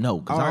let them know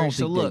because All I right, don't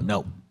so think look, they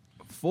know.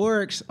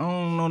 Forex, I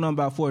don't know nothing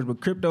about Forex, but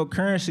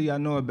cryptocurrency I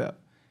know about.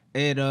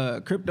 And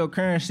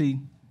cryptocurrency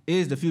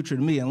is the future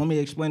to me. And let me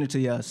explain it to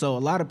y'all. So a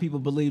lot of people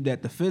believe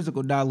that the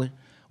physical dollar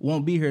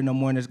won't be here no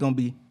more and it's going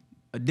to be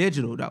a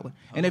digital dollar.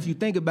 And if you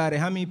think about it,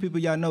 how many people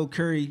y'all know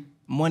carry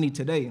money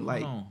today?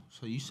 Like,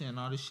 So you saying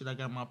all this shit I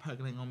got in my pocket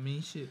ain't gonna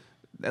mean shit?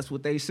 that's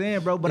what they saying,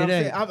 bro. But It I'm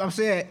ain't.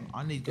 saying,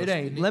 I need to It go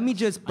ain't. spend Let me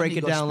just break I need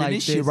it to go down spend like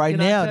this this. shit right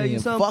Can I now tell you then.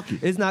 something? Fuck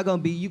it. It's not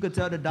gonna be. You could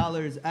tell the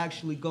dollar is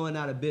actually going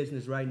out of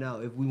business right now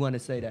if we want to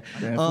say that.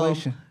 The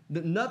inflation.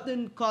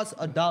 Nothing costs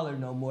 $1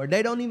 no more.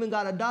 They don't even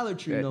got a Dollar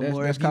Tree no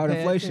more. that's if you called pay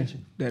inflation.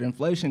 attention. That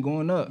inflation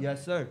going up.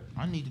 Yes, sir.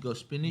 I need to go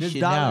spend this This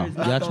shit dollar now. is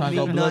not Y'all gonna trying to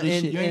go mean blow this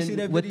nothing shit? You ain't see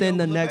that within video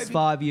the with Lil next Baby?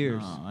 5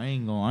 years. Nah, I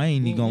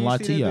ain't even gonna lie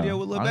to see that y'all. video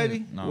with Lil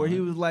Baby Nah, where he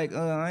was like,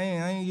 I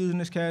ain't using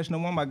this cash no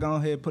more. I'm gonna go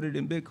ahead and put it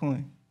in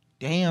Bitcoin.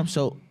 damn.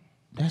 So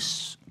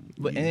that's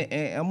But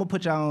and I'm gonna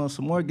put y'all on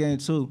some more game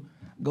too.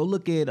 Go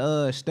look at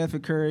Stephen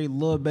Curry,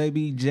 Lil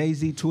Baby,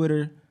 Jay-Z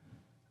Twitter.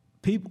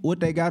 People, what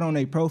they got on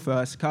their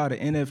profile, it's called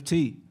an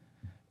NFT.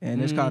 And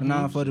it's called a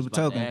non-fungible Just about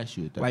to token. ask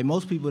you that. Like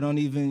most people don't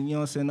even, you know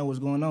what I'm saying, know what's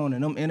going on.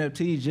 And them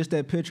NFTs, just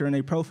that picture in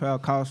their profile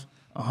costs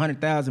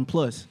 100,000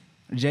 plus.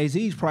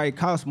 Jay-Z's probably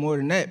cost more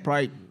than that,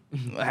 probably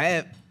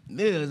half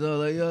millions. Or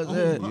like, you know what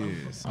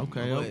I'm saying?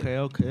 Okay.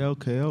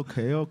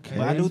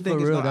 But I do For think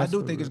real, I that's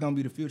do for think it's real. gonna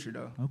be the future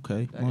though.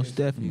 Okay, That most is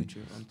the definitely. future,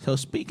 I'm So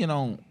speaking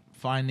on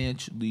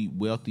financially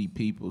wealthy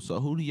people. So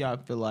who do y'all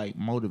feel like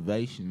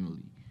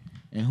motivationally,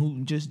 and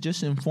who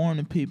just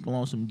informing people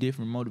on some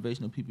different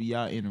motivational people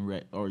y'all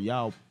interact or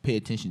y'all pay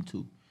attention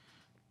to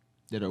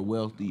that are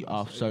wealthy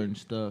off certain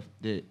stuff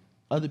that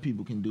other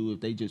people can do if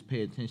they just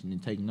pay attention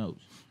and take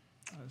notes?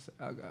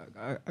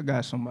 I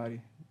got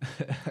somebody.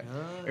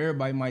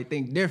 Everybody might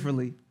think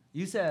differently.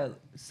 You said,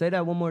 say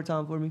that one more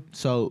time for me.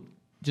 So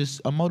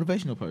just a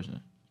motivational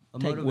person.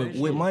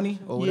 With money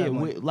or without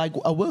money? Like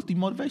a wealthy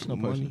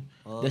motivational person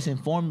that's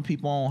informing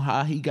people on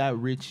how he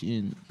got rich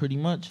and pretty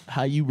much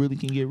how you really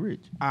can get rich.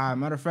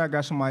 Matter of fact, I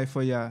got somebody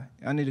for y'all.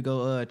 I need to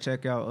go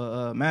check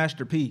out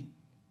Master P.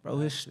 Bro,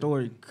 his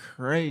story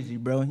crazy,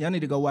 bro. Y'all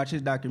need to go watch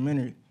his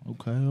documentary.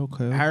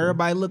 Okay. How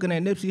everybody looking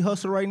at Nipsey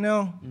Hussle right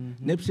now?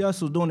 Nipsey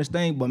Hussle's doing his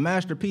thing, but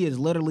Master P is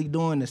literally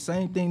doing the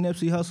same thing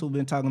Nipsey Hussle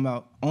been talking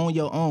about on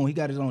your own. He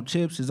got his own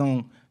chips, his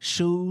own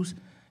shoes,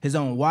 his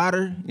own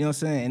water. You know what I'm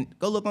saying? And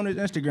go look on his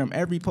Instagram.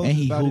 Every post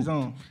is about his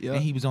own. Yeah.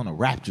 And he was on the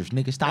Raptors,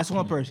 nigga. Stop. That's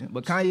one person.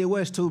 But Kanye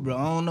West too, bro.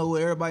 I don't know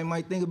what everybody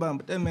might think about him,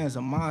 but that man's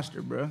a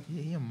monster, bro.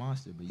 Yeah, he a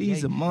monster. But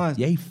He's a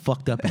monster. Yeah, he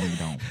fucked up in the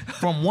dome.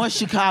 From one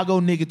Chicago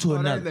nigga to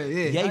another.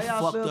 Yeah. He How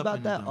y'all fucked feel up about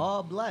in the that dome.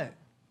 all black?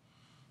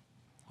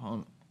 Hold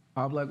on.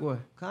 All black what?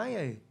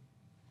 Kanye.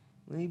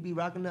 When he be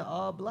rocking that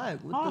all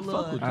black with I the fuck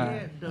little with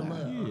hair, the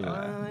little, Yeah.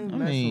 I ain't I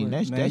messing mean, with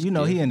that's Man, you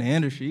know different. he in the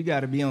industry. You got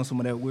to be on some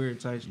of that weird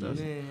type stuff.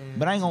 Man.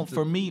 But I ain't gonna.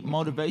 For me,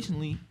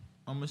 motivationally,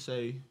 I'm gonna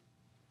say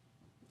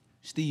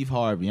Steve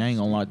Harvey. I ain't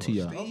gonna lie to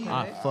y'all.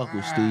 I fuck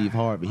with Steve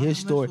Harvey. His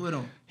story. with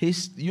him.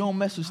 You don't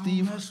mess with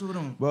Steve. Mess with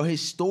him. Bro,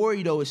 his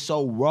story though is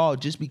so raw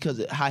just because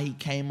of how he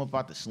came up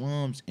out the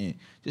slums and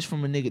just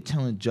from a nigga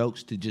telling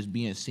jokes to just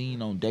being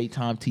seen on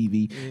daytime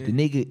TV. The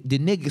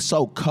nigga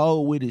so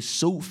cold with his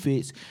suit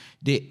fits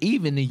that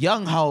even the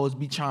young hoes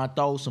be trying to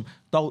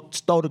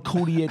throw the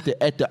cootie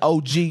at the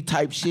OG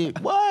type shit.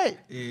 What?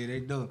 Yeah, they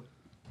do.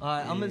 All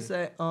right, I'm gonna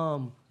say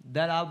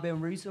that I've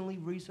been recently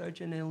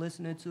researching and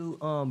listening to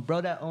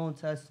bro that owned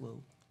Tesla.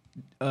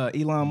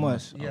 Elon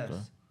Musk. Yes.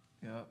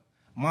 Yep.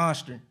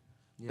 Monster.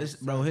 Yes,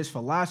 Bro, his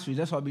philosophy,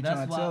 that's what I be That's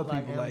trying to why tell like,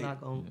 people. I'm Like,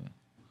 not gonna,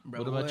 bro,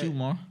 What about you,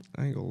 Mar?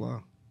 I ain't gonna lie.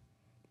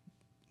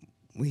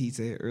 What he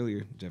said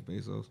earlier, Jeff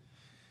Bezos.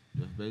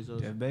 Jeff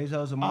Bezos. Jeff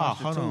Bezos a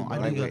monster hold too. on. Bro. I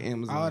Like do with got-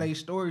 Amazon. All they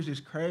stories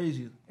is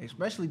crazy.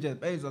 Especially Jeff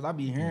Bezos. I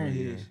be hearing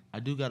his. I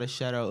do gotta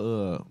shout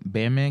out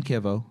Bandman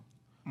Kevo.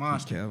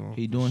 Monster. Kevo.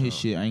 He doing his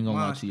shit. I ain't gonna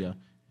Monster. lie to y'all.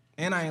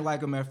 And I ain't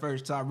like him at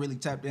first till I really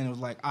tapped in and was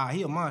like,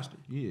 he a monster.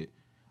 Yeah.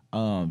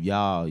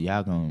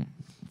 Y'all gonna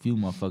few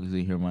motherfuckers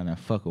in here might not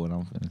fuck with what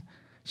I'm finna.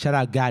 Shout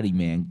out Gotti,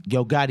 man.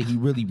 Yo, Gotti, he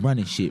really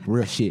running shit,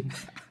 real shit.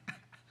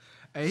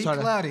 Hey, he Certi-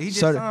 clouded. He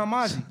just certi- signed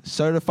Mozzie.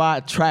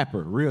 Certified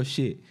trapper, real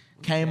shit.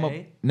 Came Okay.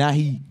 up, now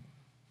he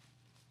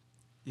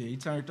Yeah, he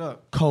turned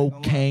up.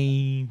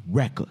 cocaine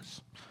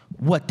records.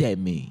 What that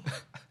mean?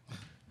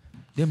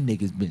 Them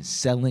niggas been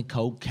selling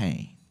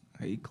cocaine.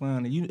 Hey, he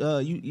clowning. You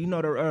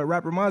know the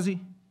rapper Mozzie?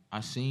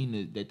 I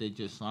seen that they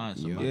just signed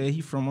somebody. Yeah,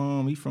 he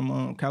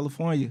from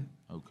California.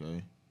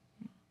 Okay.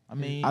 I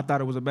mean, I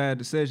thought it was a bad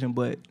decision,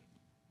 but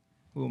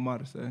who am I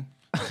to say?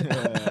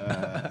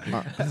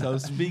 so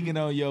speaking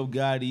on Yo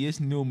Gotti, it's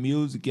new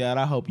music out.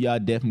 I hope y'all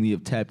definitely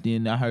have tapped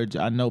in.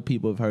 I know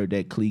people have heard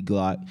that Clee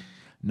Glock.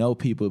 Know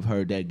people have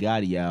heard that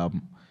Gotti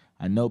album.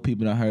 I know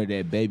people have heard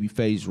that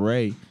Babyface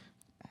Ray.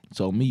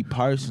 So me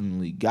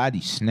personally,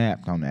 Gotti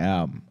snapped on the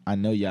album. I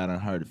know y'all done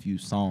heard a few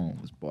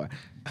songs, boy.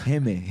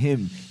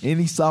 Him,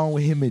 any song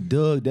with him and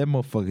Doug, that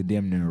motherfucker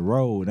damn near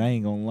rolled. I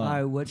ain't gonna lie. all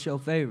right, what's your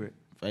favorite?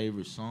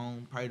 Favorite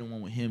song, probably the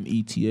one with him,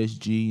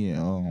 ETSG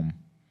and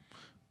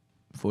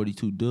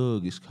 42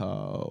 Doug is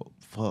called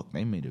fuck.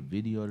 They made a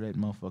video of that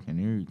motherfucking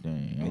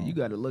everything. Man, you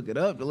got to look it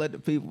up to let the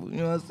people. You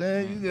know what I'm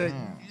saying? You got.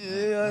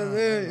 You know what I'm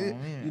saying?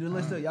 You done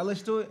listen to it? Y'all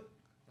listen to it?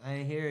 I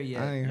ain't hear it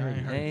yet. I ain't heard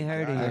it. I ain't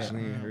heard it I yet.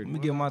 actually ain't heard Let it. me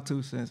give my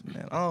 2 cents,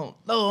 man. I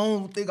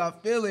don't think I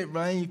feel it,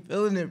 bro. I ain't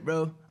feeling it,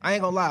 bro. I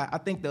ain't gonna lie. I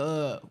think he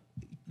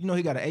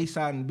got an A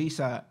side and B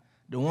side.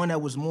 The one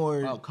that was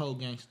more. Oh, Cold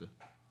Gangster.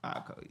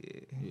 Yeah.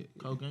 Yeah,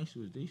 Cold Gangster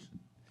was decent.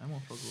 That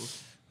motherfucker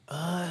was.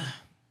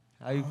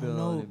 How you feel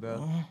on it,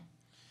 bro?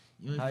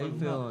 You ain't How you fucking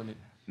feel up. on it?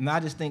 And I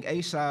just think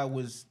A side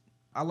was.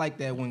 I like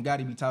that when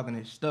Gotti be talking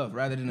his stuff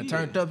rather than the Yeah.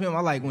 turned up him. I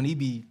like when he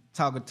be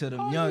talking to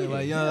them young,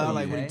 like young. I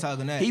like when he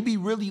talking that. He be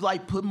really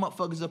like putting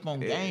motherfuckers up on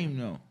game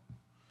though.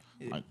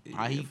 Like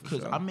how he, for cause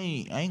sure. I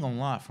mean, I ain't gonna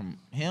lie, from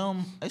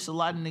him, it's a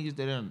lot of niggas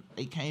that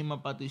they came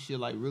up out this shit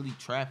like really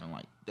trapping.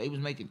 Like they was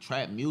making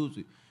trap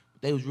music,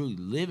 but they was really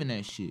living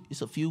that shit.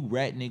 It's a few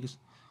rat niggas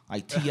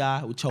like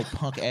T.I. with your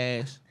punk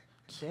ass.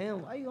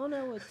 Damn, why you on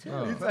that with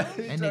Tim? That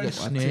nigga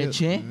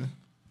snitching.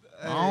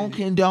 I don't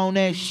condone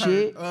that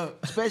shit.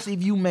 Especially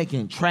if you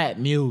making trap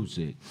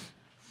music.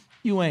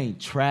 You ain't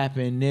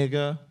trapping,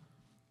 nigga.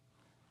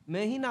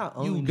 Man, he not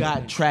only You got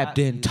making trapped trap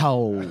and music.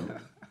 told.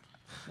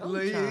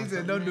 Look, he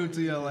said, "Don't do it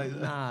to y'all like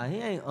that." Nah, he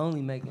ain't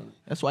only making.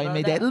 That's why he Bro,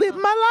 made that- that live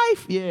my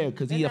life. Yeah,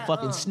 because he a that,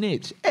 fucking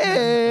snitch.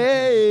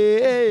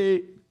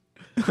 Hey.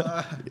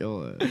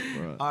 Yo,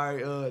 bro. All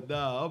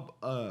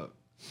right,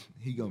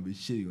 he gonna be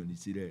shitty when you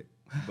see that.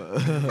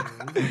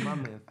 My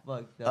man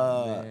fucked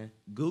up, man.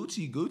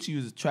 Gucci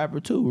was a trapper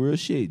too, real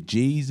shit.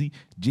 Jeezy,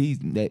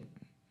 that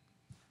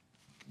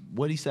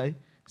what he say?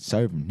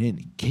 Serving in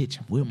the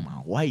kitchen with my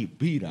white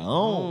beater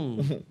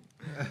on.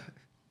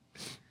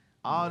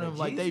 All them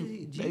like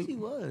Jeezy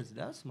was.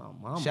 That's my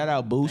mama. Shout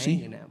out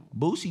Boosie.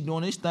 Boosie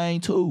doing his thing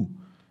too.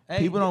 Hey,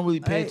 People don't really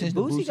pay attention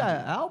to Boosie Boosie. got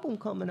an album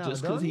coming out.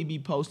 Just because he be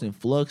posting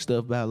Flux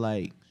stuff about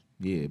like,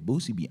 yeah,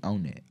 Boosie be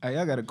on that. Hey,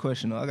 I got a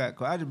question though.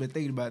 I just been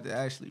thinking about that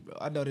actually, bro.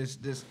 I know this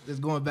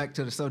going back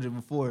to the subject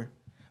before.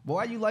 But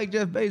why you like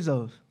Jeff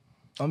Bezos?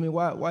 I mean,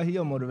 why he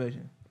your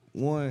motivation?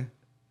 One,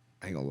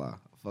 I ain't gonna lie.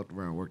 I fucked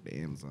around, worked at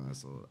Amazon,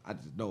 so I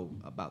just know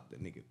about the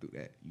nigga through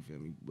that. You feel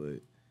me?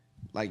 But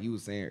like you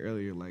was saying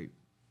earlier, like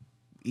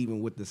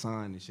even with the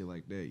sign and shit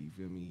like that, you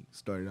feel me?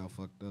 Started out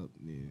fucked up,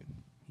 yeah.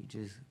 He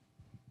just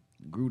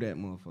grew that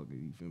motherfucker.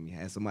 You feel me?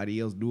 Had somebody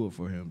else do it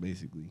for him,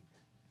 basically.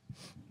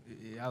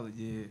 Yeah,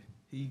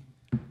 he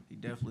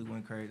definitely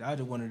went crazy. I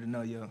just wanted to know,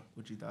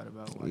 what you thought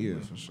about. Yeah,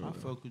 for sure. I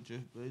fuck with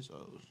Jeff Bezos.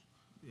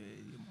 Yeah,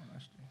 you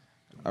monster.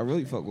 I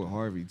really fuck with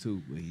Harvey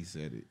too, but he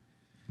said it.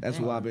 That's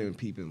who I've been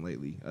peeping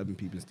lately. I've been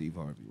peeping Steve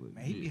Harvey lately.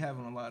 Man, he be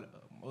having a lot of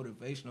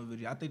motivational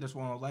videos. I think that's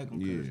why I don't like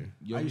him.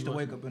 Yeah. I used to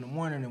wake up in the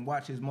morning and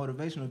watch his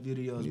motivational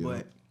videos,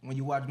 but when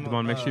you watch, Come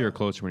on, make sure you're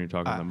closer when you're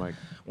talking on the mic.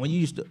 When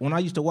I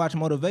used to watch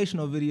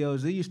motivational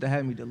videos, it used to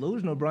have me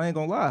delusional, bro. I ain't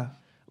gonna lie.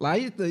 Like I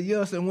used to,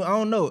 I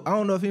don't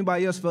know if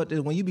anybody else felt this.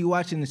 When you be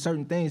watching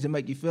certain things, it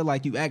make you feel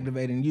like you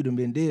activated and you done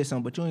been did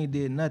something, but you ain't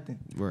did nothing.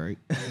 Right.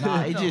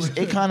 Nah,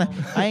 it kind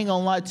of. I ain't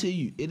gonna lie to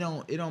you. It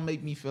don't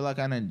make me feel like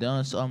I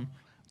done something,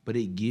 but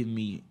it give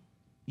me.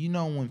 You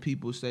know when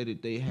people say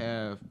that they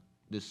have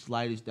the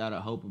slightest doubt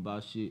of hope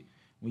about shit,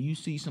 when you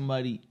see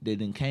somebody that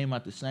done came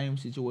out the same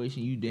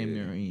situation you damn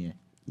near in,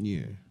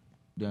 Yeah.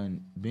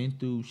 done been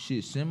through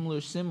shit similar.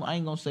 I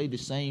ain't gonna say the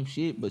same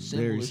shit, but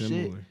Very shit,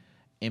 similar.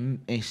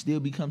 and still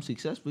become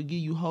successful. Give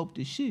you hope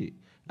to shit.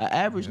 An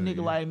average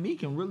nigga like me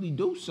can really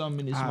do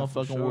something in this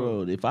motherfucking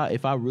world if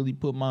I really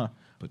put my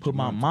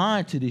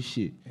mind to this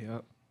shit.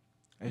 Yep.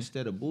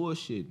 Instead of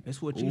bullshit.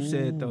 That's what you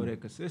said though. That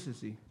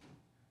consistency.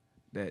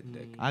 That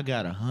I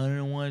got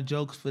 101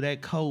 jokes for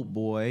that coat,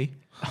 boy.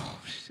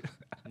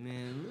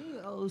 man, we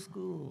old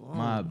school.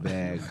 My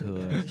bad,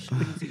 cuz.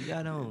 Shoes he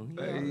got on. He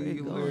already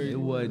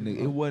gone.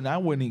 It wasn't. I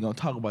wasn't even gonna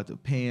talk about the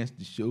pants,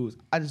 the shoes.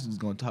 I just was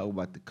gonna talk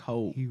about the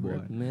coat,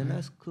 boy. Man,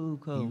 that's a cool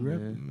coat, He man.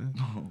 repping,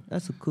 man.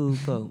 That's a cool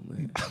coat,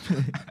 man.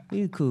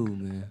 He cool,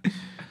 man.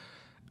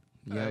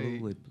 Yellow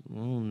with, I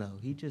don't know.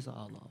 He just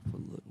all off a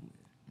little,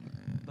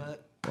 man.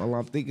 But Well,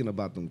 I'm thinking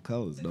about them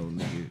colors though,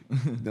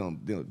 nigga.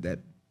 them, that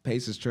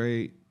Pacers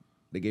trade,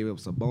 they gave up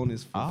some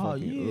bonus for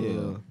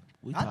fucking.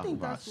 We I talking think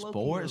about that's low-key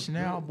sports a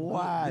now, good-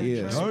 boy.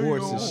 Yeah, trade.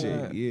 sports and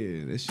shit.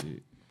 Yeah, that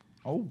shit.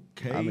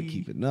 Okay. I've been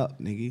keeping up,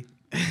 nigga.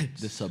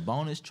 The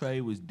Sabonis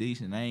trade was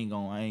decent. I ain't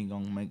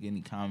gonna make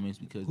any comments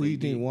because Who you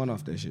think won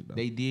off that shit though?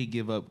 they did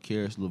give up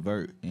Karis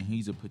LeVert, and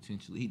he's a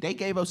potentially. They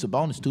gave up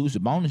Sabonis too.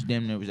 Sabonis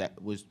damn near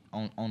was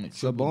on the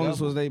triple Sabonis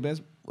double. was their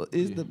best.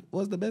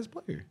 Was the best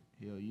player.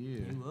 Hell yeah.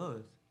 he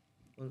was.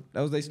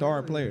 That was their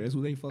star player. That's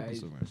who they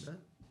focused on.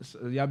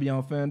 so y'all be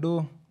on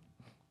FanDuel.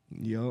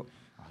 Yup.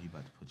 Oh, you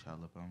about to put y'all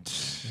up on?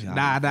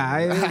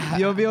 Nah.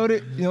 You don't be on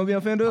it. You don't be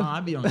on FanDuel. I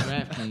be on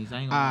DraftKings. I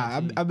ain't gonna lie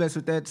to you. I mess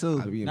with that too.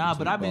 Nah,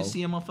 but I've been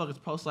seeing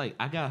motherfuckers post like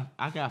I got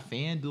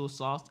FanDuel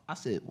sauce. I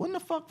said, when the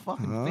fuck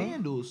fucking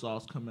FanDuel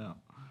sauce come out?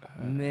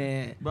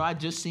 Man. Bro, I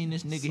just seen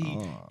this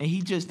nigga.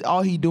 He just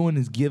all he doing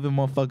is giving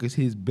motherfuckers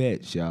his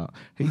bets, y'all.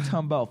 He talking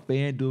about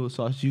FanDuel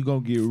sauce. You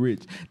gonna get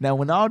rich. Now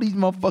when all these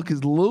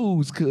motherfuckers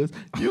lose, cause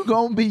you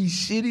gonna be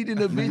shitty than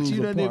the bitch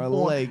you done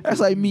informed. That's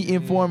like me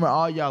informing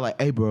all y'all like,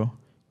 hey, bro,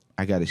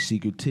 I got a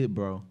secret tip,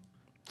 bro.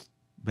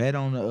 Bet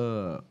on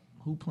the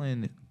who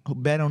playing it?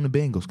 Bet on the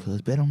Bengals,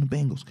 cuz. Bet on the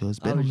Bengals, cuz.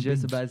 Bet I on was the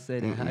just Bengals. about to say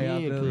that. How y'all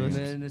Yeah, feeling, cuz.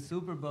 man, in the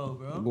Super Bowl,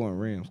 bro? I'm going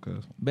Rams,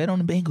 cuz. Bet on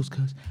the Bengals,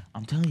 cuz.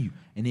 I'm telling you.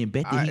 And then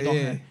bet that he gonna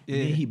yeah, have, yeah.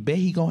 and then he bet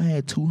he gonna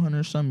have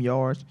 200 some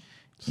yards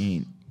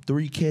and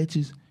 3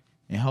 catches.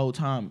 And whole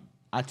time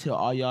I tell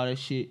all y'all that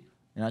shit,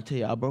 and I tell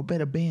y'all, bro, bet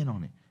a band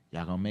on it.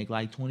 Y'all gonna make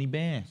like 20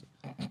 bands.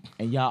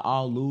 And y'all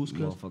all lose,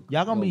 cuz.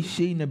 Y'all gonna be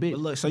shitting a bit.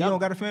 But look, so you don't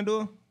got a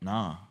FanDuel?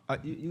 Nah.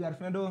 You got a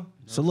FanDuel?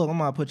 So look, I'm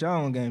gonna put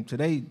y'all on game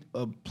today.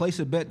 Place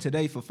a bet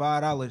today for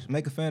 $5.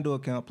 Make a FanDuel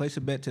account. Place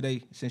a bet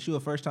today. Since you're a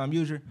first time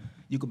user,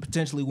 you could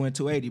potentially win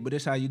 $280. But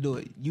this how you do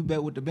it. You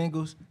bet with the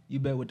Bengals. You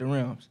bet with the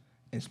Rams,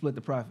 and split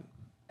the profit.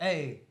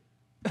 Hey.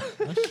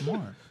 That's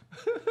smart.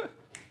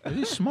 It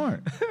is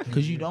smart.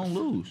 Cause you don't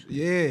lose.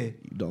 Yeah.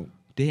 You don't.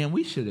 Damn,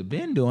 we should have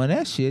been doing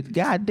that shit.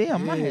 God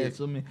damn, I had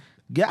so many.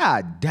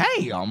 God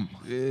damn.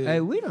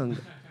 Hey, we done.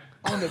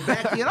 On the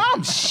back end,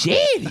 I'm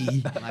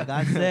shitty. Like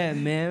I said,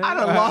 man. I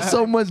done lost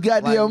so much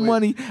goddamn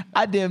money.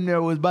 I damn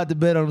near was about to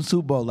bet on the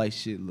Super Bowl. Like,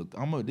 shit, look,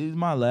 this is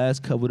my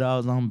last couple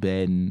dollars I'm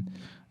betting.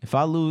 If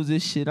I lose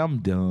this shit, I'm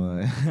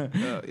done.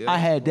 I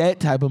had that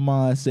type of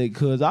mindset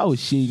because I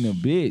was cheating a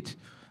bitch.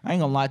 I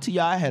ain't gonna lie to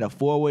y'all. I had a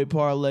 4-way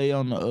parlay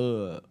on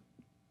the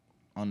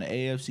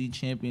AFC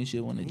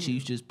Championship when the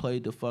Chiefs just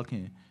played the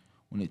fucking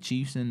when the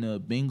Chiefs and the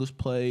Bengals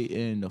played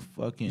and the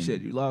fucking. You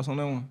said you lost on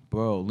that one?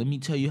 Bro, let me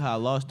tell you how I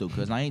lost though,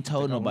 cause I ain't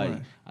told nobody.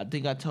 I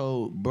think I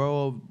told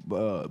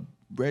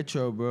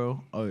Retro,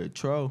 bro, or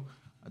Tro.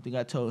 I think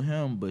I told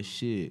him, but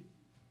shit.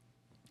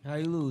 How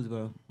you lose,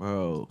 bro?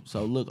 Bro,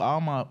 so look, all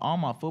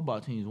my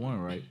football teams won,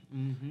 right?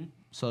 Mm-hmm.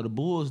 So the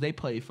Bulls, they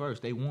played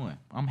first. They won.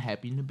 I'm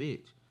happy in the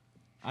bitch.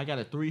 I got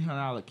a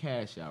 $300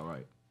 cash out,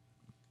 right?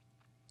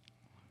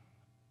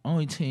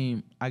 Only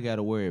team I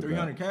gotta worry about.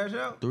 $300 cash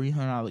out?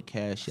 $300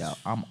 cash out.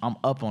 I'm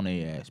up on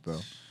their ass, bro.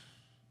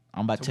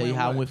 I'm about to tell you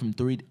how I went from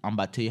three. I'm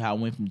about to tell you how I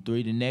went from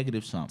 3 to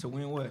negative something. To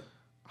win what?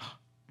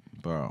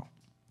 Bro,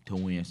 to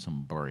win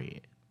some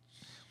bread.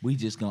 I'm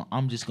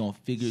just gonna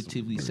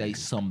figuratively say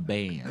some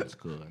bands,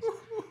 cuz.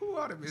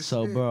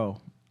 So,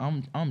 bro,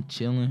 I'm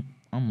chilling.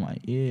 I'm like,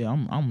 yeah,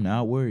 I'm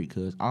not worried,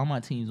 cuz all my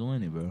teams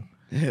winning, bro.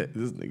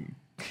 This nigga.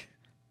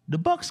 The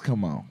Bucks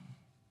come on.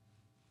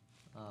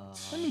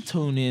 Let me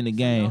tune in the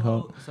game,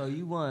 ho. So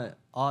you want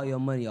all your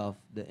money off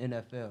the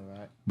NFL,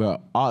 right?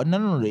 Bro,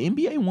 no, the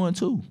NBA won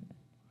too.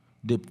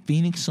 The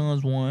Phoenix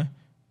Suns won,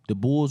 the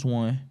Bulls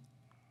won,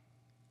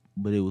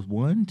 but it was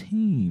one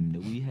team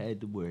that we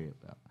had to worry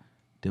about.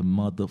 The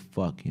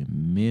motherfucking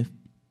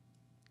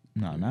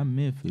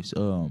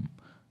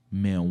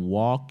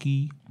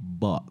Milwaukee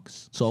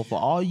Bucks. So for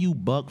all you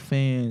Buck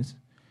fans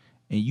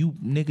and you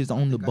niggas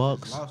on the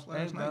Bucks, Lost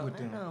last night with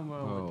them.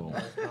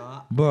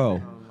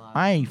 bro,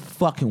 I ain't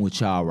fucking with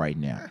y'all right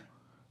now.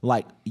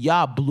 Like,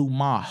 y'all blew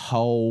my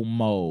whole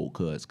mold,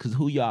 cuz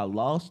who y'all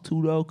lost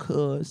to though,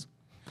 cuz?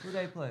 Who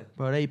they play?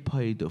 Bro, they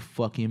played the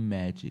fucking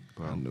Magic,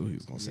 bro. I knew he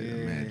was gonna say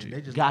the Magic.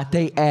 They just Got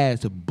they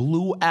ass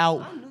blew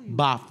out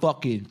by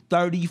fucking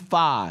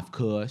 35,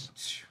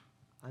 cuz.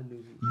 I knew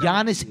you.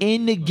 Giannis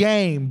in the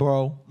game,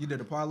 bro. You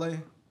did a parlay?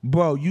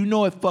 Bro, you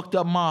know it fucked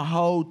up my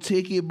whole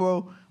ticket,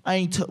 bro.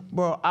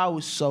 Bro, I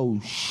was so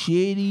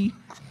shitty.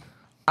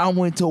 I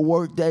went to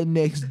work that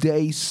next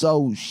day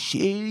so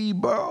shitty,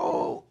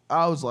 bro.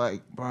 I was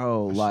like,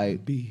 bro,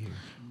 like, Be here.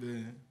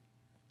 Yeah.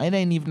 it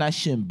ain't even I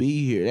shouldn't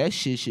be here. That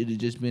shit should have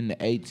just been the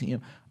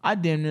ATM. I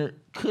damn near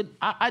couldn't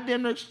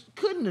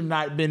have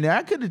not been there.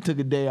 I could have took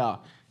a day off.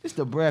 It's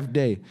the breath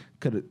day.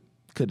 Could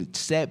have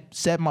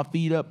set my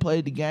feet up,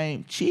 played the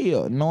game,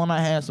 chill, knowing I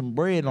had some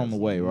bread on the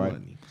way, right?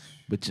 Money.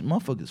 But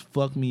motherfuckers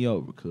fucked me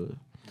over, cuz.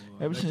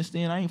 Ever since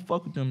then, I ain't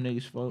fuck with them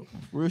niggas, fuck.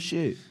 Real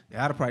shit.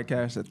 Yeah, I'd have probably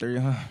cashed at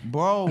 300.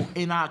 Bro,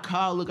 and I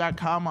called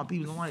my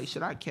people. I'm like,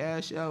 should I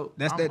cash out?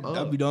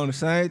 I'll be doing the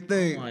same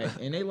thing. I'm like,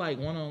 and they like,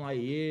 one of them like,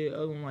 yeah,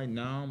 other one like,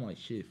 nah. I'm like,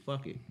 shit,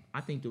 fuck it.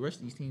 I think the rest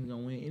of these teams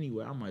gonna win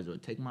anyway. I might as well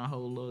take my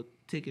whole little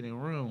ticket and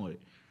run with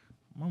it.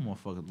 My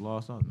motherfuckers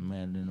lost. I was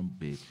mad than a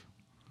bitch.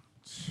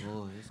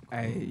 Boy, it's cool.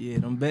 Hey, yeah,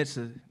 them bets.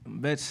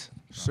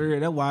 Sure,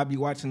 that's why I be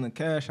watching the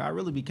cash. I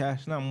really be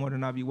cashing out more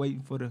than I be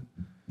waiting for the.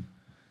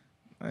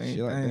 Shit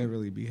like that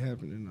really be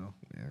happening though.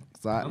 Yeah.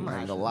 Cause I ain't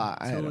gonna lie.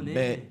 I had a Tune in.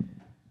 bet,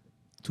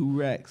 2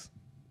 racks.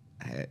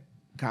 I had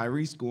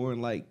Kyrie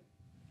scoring like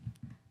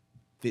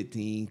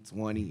 15,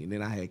 20, and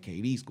then I had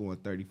KD scoring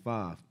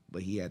 35,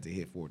 but he had to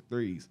hit 4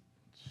 threes.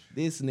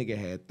 This nigga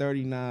had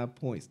 39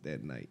 points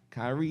that night.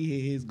 Kyrie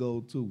hit his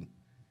goal too.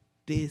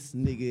 This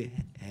nigga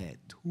had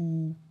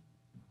 2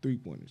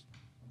 3-pointers.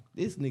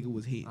 This nigga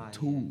was hitting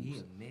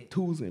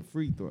twos and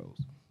free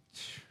throws.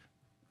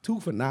 2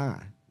 for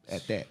 9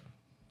 at that.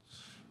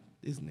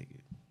 This nigga,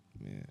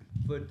 man.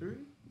 For 3?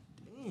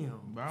 Damn.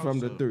 Bro, From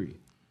the 3.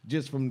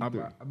 Just from the 3.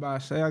 I'm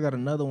about to say I got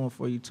another one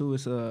for you too.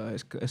 It's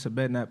a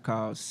betting app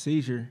called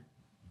Seizure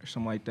or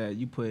something like that.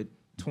 You put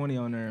 20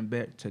 on there and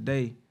bet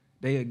today,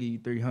 they'll give you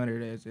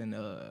 300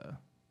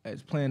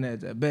 as playing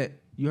as a bet.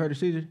 You heard of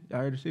Seizure? Y'all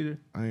heard of Seizure?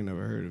 I ain't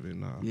never heard of it,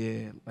 nah.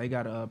 Yeah, they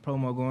got a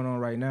promo going on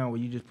right now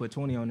where you just put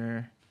 20 on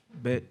there,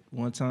 bet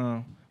one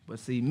time. But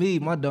see,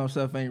 my dumb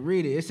stuff ain't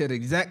read it. It said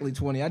exactly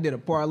 20. I did a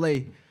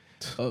parlay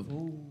of,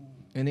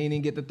 and they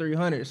didn't get the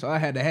 300. So I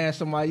had to have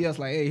somebody else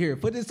like, hey, here,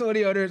 put this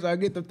 20 on there so I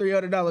get the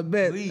 $300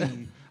 bet.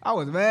 I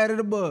was mad at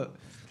the bug.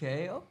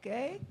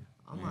 Okay.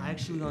 I'm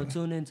actually gonna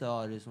tune into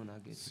all this when I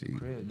get to the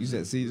crib. You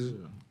said Caesar?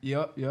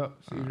 Yep.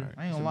 Seizure.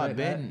 I ain't gonna lie,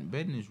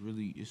 betting is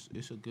really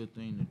it's a good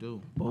thing to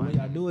do. But when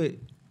y'all do it,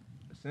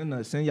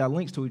 send y'all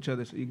links to each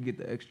other so you can get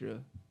the extra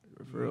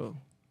referral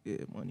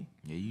money.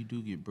 Yeah, you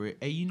do get bread.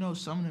 Hey, you know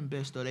some of them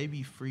bets though, they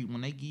be free.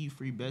 When they give you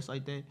free bets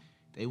like that,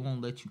 they won't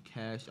let you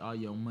cash all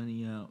your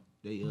money out.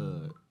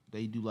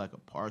 They do like a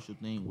partial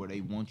thing where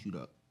they want you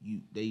to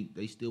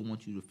they still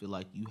want you to feel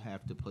like you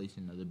have to place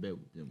another bet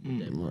with them with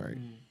that money. Right.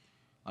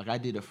 Like I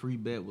did a free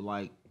bet with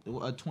like a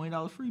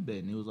 $20 free bet,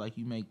 and it was like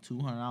you make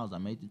 $200. I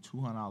made the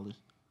 $200,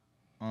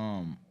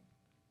 and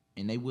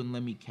they wouldn't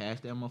let me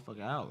cash that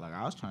motherfucker out. Like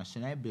I was trying to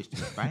send that bitch to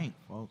the bank,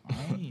 folks.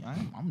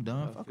 I'm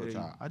done. Fuck with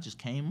y'all. I just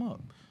came up.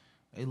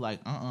 They like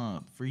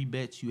free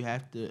bets. You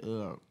have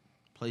to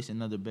place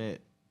another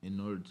bet in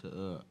order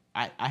to.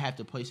 I have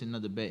to place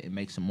another bet and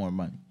make some more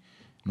money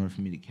in order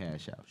for me to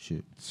cash out.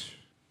 Shit.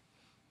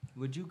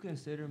 Would you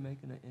consider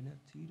making an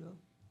NFT though?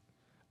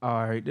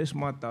 All right, this is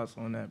my thoughts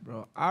on that,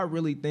 bro. I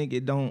really think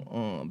it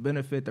don't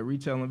benefit the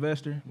retail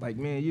investor like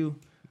me and you.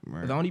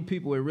 Right. The only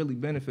people it really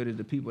benefit is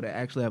the people that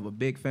actually have a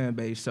big fan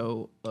base.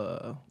 So,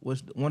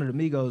 one of the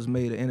Migos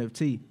made an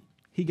NFT.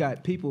 He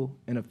got people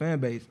in a fan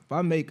base. If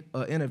I make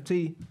a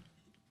NFT,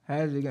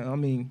 how's it gonna? I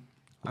mean,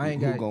 I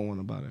ain't got. Who gonna want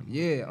about it?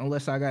 Yeah,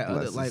 unless I got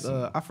other, Unless like it's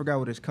I forgot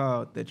what it's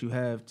called that you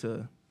have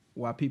to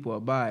why people will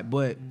buy it,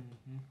 but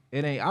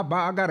it ain't.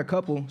 I got a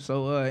couple.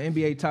 So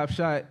NBA Top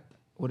Shot,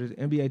 what is it?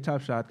 NBA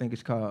Top Shot? I think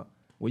it's called,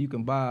 where you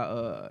can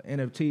buy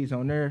NFTs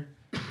on there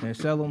and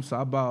sell them. So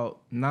I bought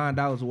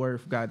 $9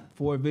 worth. Got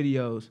 4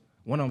 videos.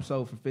 One of them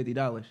sold for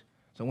 $50.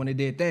 So when they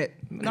did that,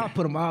 I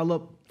put them all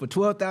up for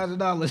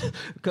 $12,000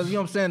 because you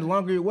know what I'm saying. The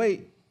longer you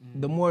wait,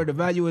 the more the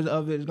value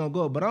of it is gonna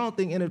go. But I don't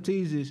think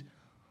NFTs is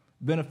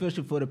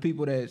beneficial for the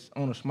people that's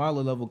on a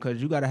smaller level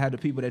because you got to have the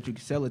people that you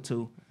can sell it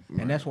to,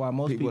 and that's why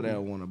most people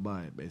that want to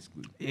buy it,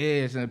 basically.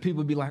 Yes, and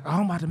people be like, "Oh,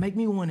 I'm about to make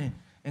me one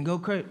and go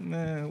crazy."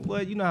 Man,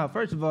 well, you know how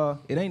first of all,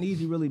 it ain't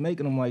easy really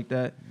making them like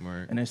that,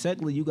 Right. and then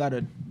secondly, you got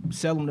to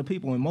sell them to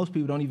people, and most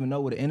people don't even know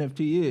what an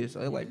NFT is. So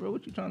they're like, "Bro,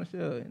 what you trying to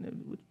sell?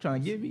 What you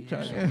trying to give me?"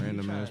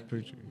 Random ass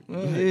picture.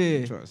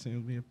 Yeah. Try to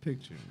send me a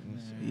picture.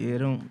 Yeah,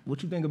 don't.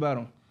 What you think about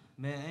them?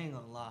 Man, I ain't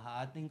gonna lie. How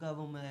I think of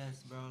them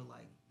as, bro,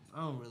 like,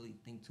 I don't really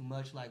think too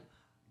much.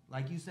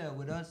 Like you said,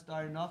 with us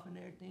starting off and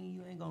everything,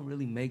 you ain't gonna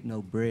really make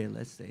no bread,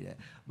 let's say that.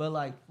 But,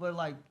 like, for,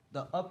 like,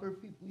 the upper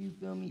people, you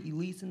feel me,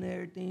 elites and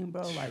everything,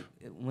 bro, like,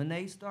 when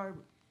they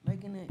start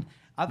making it,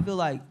 I feel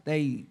like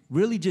they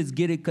really just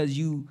get it because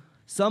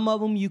some of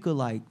them you could,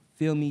 like,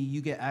 feel me,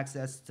 you get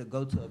access to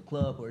go to a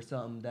club or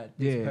something that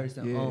this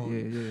person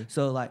owns. Yeah.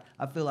 So, like,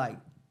 I feel like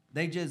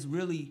they just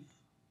really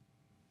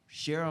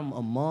share them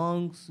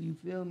amongst, you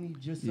feel me?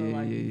 Just so,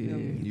 like, you feel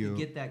me? You can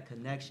get that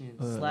connection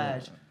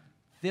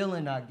 /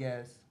 feeling, I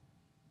guess,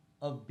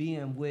 of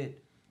being with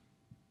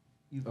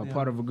you. A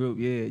part of a group,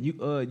 yeah.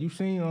 You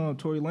seen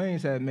Tory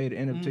Lanez had made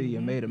an NFT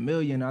and made $1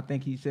 million. I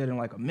think he said in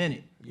like a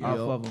minute off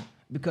of him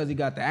because he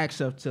got the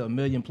access to 1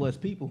 million plus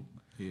people.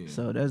 Yeah.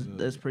 So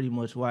that's pretty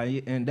much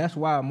why, and that's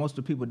why most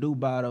of the people do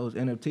buy those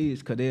NFTs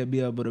because they'll be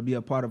able to be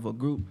a part of a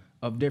group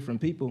of different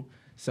people.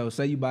 So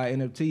say you buy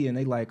an NFT and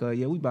they like,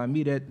 yeah, we buy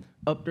meat at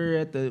up there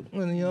at the,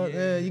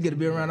 you get to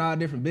be around all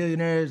different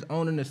billionaires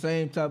owning the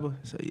same type of.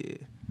 So yeah.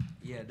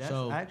 Yeah, that's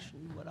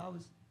actually what I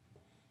was.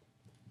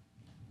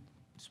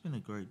 It's been a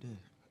great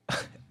day.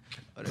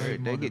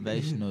 Great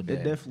motivational day.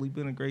 It definitely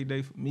been a great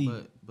day for me.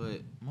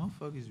 But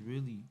motherfuckers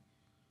really,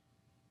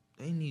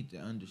 they need to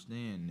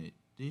understand that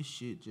this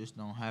shit just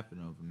don't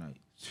happen overnight.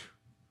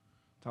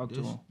 Talk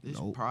to them. This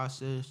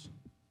process,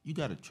 you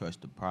gotta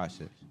trust the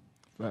process.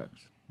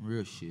 Facts.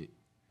 Real shit.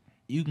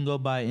 You can go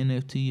buy an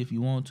NFT if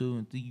you want to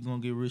and think you're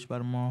gonna get rich by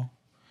tomorrow.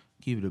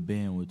 Keep it a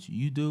band with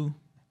you. You do,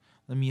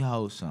 let me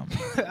hold something.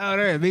 Oh,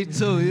 there, me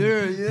too.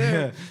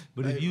 Yeah.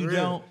 But if you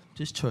don't,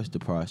 just trust the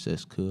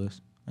process,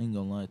 cuz. I ain't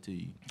gonna lie to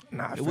you.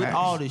 Nah, with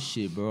all this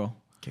shit, bro.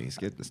 Can't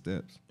skip the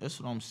steps.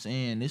 That's what I'm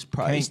saying. This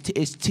I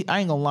ain't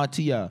gonna lie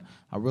to y'all.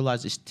 I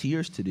realize it's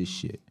tiers to this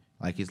shit.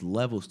 Like, it's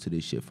levels to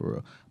this shit for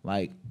real.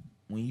 Like,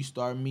 when you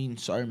start meeting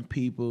certain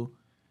people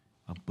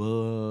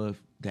above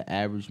the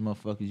average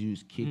motherfuckers you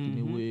was kicking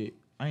it with,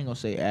 I ain't gonna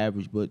say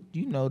average, but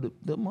you know the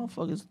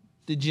motherfuckers,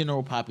 the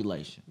general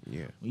population.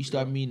 Yeah. When you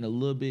start meeting a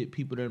little bit,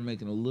 people that are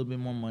making a little bit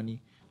more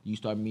money, you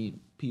start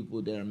meeting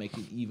people that are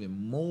making even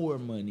more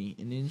money,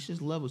 and then it's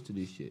just levels to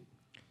this shit.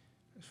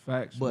 It's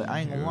facts. But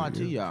I ain't gonna lie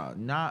to y'all.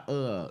 Not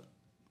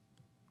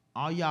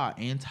all y'all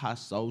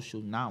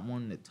antisocial, not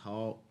wanting to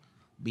talk,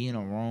 being in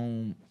a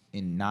room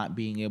and not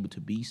being able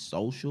to be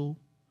social.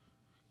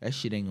 That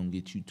shit ain't gonna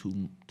get you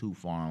too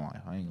far in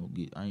life. I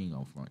ain't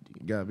gonna front to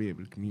you. You gotta be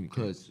able to communicate.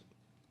 Cause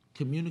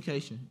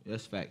communication,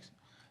 that's facts.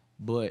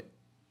 But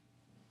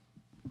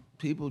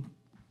people,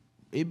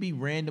 it be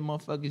random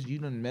motherfuckers you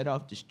done met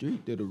off the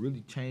street that'll really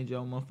change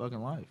your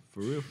motherfucking life. For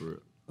real, for real.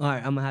 All right,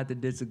 I'm gonna have to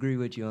disagree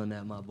with you on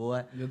that, my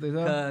boy. You think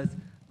so? Because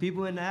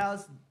people in the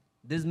house,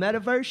 this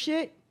metaverse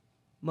shit,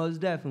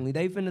 most definitely,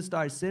 they finna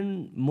start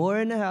sitting more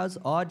in the house,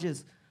 all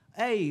just,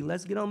 hey,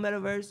 let's get on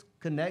metaverse,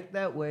 connect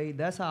that way.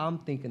 That's how I'm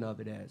thinking of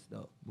it as,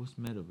 though. What's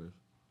metaverse?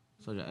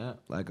 Such an app?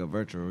 Like a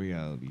virtual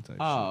reality type shit.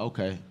 Oh,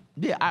 okay.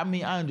 Yeah, I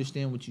mean, I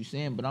understand what you're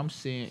saying, but I'm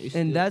saying it's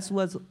And still, that's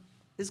what's,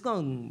 it's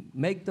gonna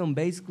make them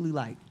basically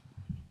like,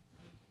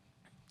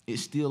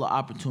 it's still an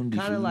opportunity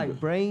for kind you of like to-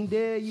 brain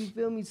dead, you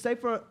feel me? Say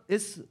for,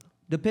 it's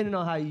depending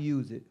on how you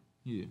use it.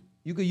 Yeah.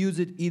 You could use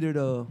it either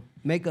to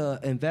make an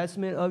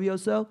investment of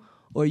yourself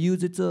or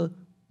use it to,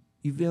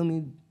 you feel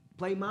me,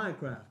 play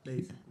Minecraft,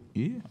 basically.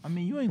 Yeah, I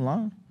mean, you ain't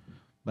lying.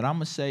 But I'm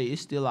going to say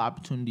it's still an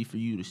opportunity for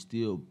you to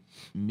still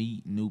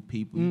meet new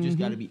people. You just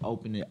got to be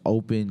open.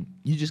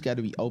 You just got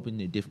to be open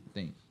to different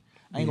things.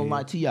 I ain't going to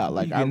lie to y'all.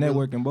 Like, you get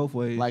networking both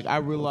ways. Like, I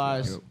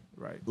realized,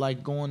 right.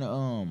 like, going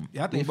to,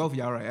 Yeah, I think both of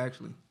y'all right,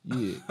 actually.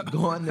 yeah,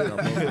 going to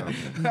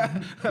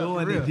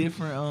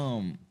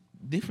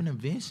different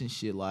events and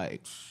shit.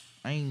 Like,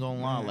 I ain't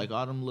gonna lie, like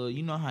all them little,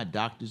 you know how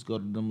doctors go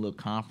to them little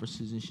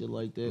conferences and shit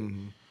like that,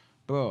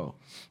 bro.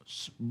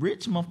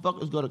 Rich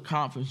motherfuckers go to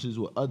conferences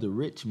with other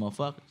rich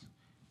motherfuckers.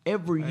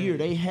 Every year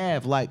they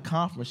have like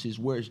conferences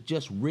where it's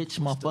just rich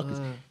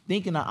motherfuckers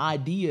thinking of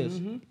ideas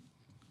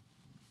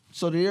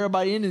so that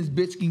everybody in this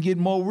bitch can get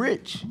more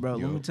rich. Bro,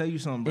 let me tell you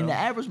something, bro. And the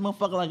average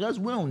motherfucker like us,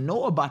 we don't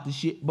know about the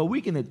shit, but we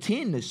can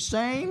attend the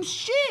same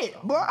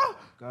shit, bro.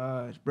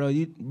 Gosh, bro,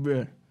 you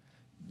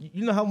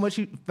know how much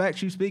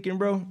facts you speaking,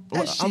 bro?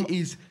 That shit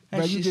is. That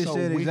bro, shit you just so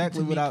said wicked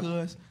exactly to me, what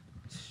cuz.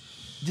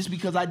 Just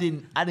because I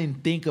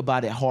didn't think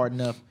about it hard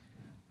enough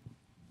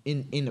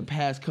in the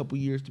past couple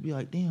years to be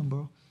like, damn,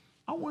 bro.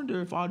 I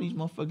wonder if all these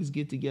motherfuckers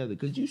get together,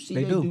 cause you see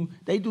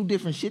they do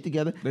different shit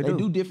together. They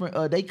do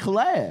different. They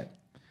collab.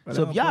 But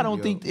so if y'all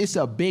don't think it's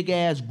a big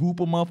ass group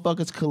of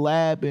motherfuckers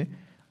collabing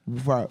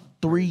for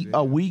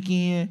a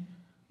weekend,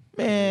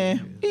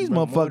 man, these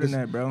Bro, more motherfuckers. than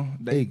that, bro.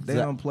 They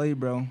don't play,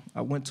 bro.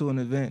 I went to an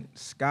event,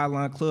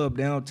 Skyline Club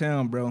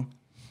downtown, bro.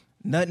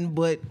 Nothing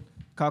but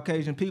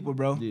Caucasian people,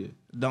 bro. Yeah.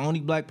 The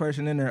only black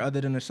person in there other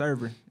than the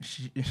server.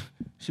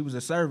 She was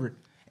a server.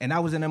 And I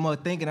was in that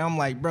mug thinking, I'm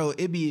like, bro,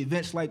 it be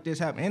events like this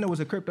happen. And it was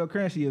a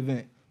cryptocurrency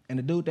event. And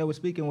the dude that was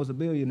speaking was a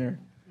billionaire.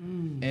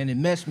 And it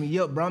messed me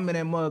up, bro. I'm in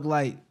that mug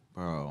like,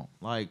 Bro,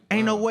 like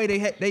ain't no way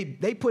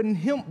they putting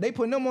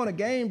them on a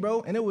game,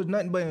 bro. And it was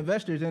nothing but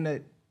investors in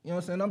that. You know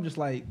what I'm saying? I'm just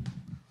like,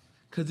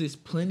 cause there's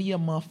plenty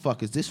of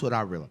motherfuckers. This is what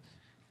I realized.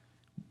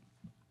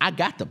 I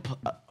got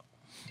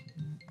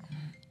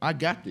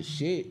the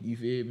shit. You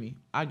feel me?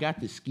 I got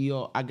the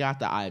skill. I got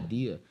the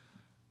idea.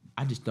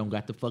 I just don't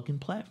got the fucking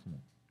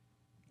platform.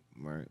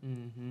 Right.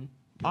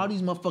 All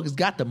these motherfuckers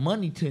got the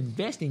money to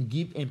invest and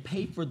give and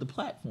pay for the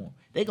platform.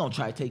 They gonna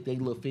try to take their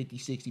little 50,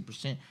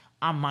 60%.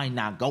 I might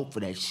not go for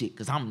that shit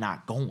because I'm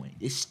not going.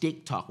 It's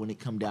stick talk when it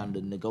come down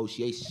to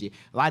negotiation shit.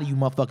 A lot of you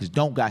motherfuckers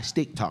don't got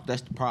stick talk.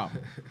 That's the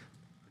problem.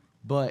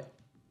 But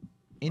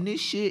in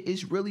this shit,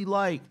 it's really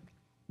like,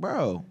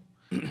 bro,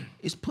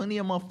 it's plenty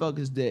of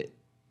motherfuckers that,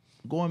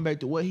 going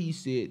back to what he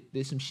said,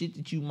 there's some shit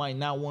that you might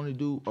not want to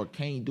do or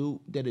can't do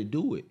that'll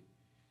do it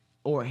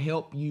or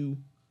help you.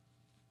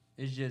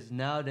 It's just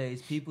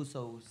nowadays people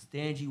so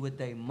stingy with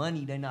their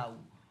money, they not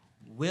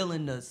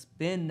willing to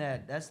spend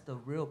that. That's the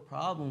real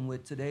problem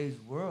with today's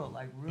world.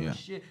 Like real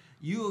shit.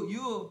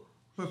 You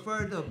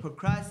prefer to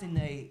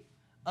procrastinate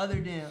other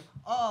than,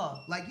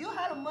 like you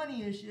had the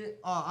money and shit.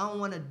 I don't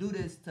want to do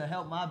this to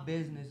help my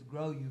business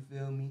grow, you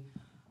feel me?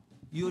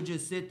 You'll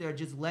just sit there,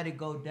 just let it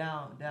go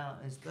down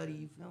and study,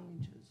 you feel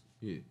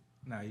me?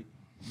 nah, you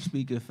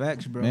speaking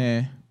facts, bro.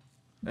 Man,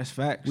 That's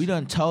facts. we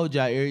done told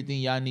y'all everything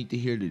y'all need to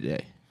hear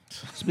today.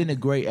 It's been a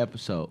great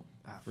episode.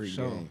 for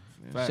sure. game.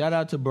 Shout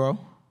out to bro.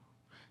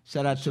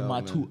 Shout out to Shout my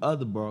out, two man.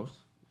 other bros.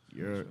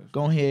 You're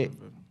Go ahead.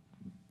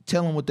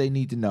 Tell them what they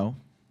need to know.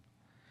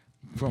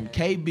 From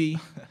KB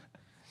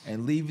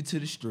and leave it to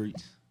the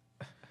streets.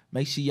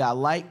 Make sure y'all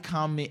like,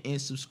 comment,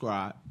 and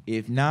subscribe.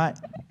 If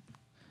not,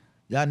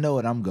 y'all know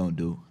what I'm gonna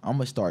do. I'm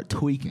gonna start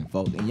tweaking,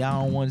 folks, and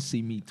y'all don't want to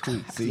see me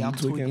tweak. See, I'm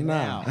tweaking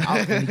now.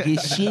 I'm gonna get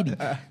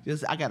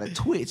shitty. I got a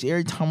twitch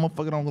every time I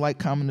fucking don't like,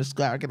 comment, and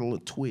subscribe. I get a little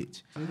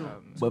twitch.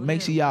 But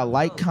make sure y'all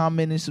like,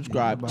 comment, and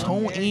subscribe.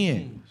 Tune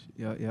in.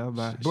 Yeah,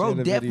 bye. Bro, Share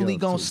the definitely video,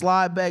 gonna too.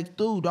 slide back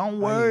through. Don't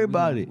worry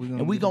about it. we gonna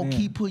And we get gonna it in.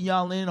 keep putting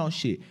y'all in on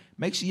shit.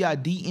 Make sure y'all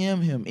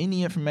DM him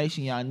any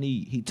information y'all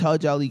need. He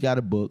told y'all he got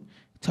a book.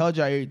 He told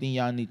y'all everything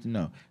y'all need to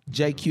know.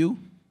 JQ,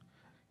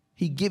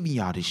 he giving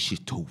y'all this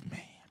shit too,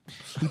 man.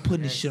 He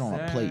putting this shit on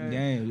a plate.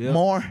 Damn, yep.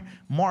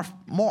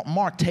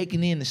 More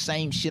taking in the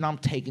same shit I'm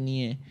taking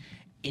in,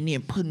 and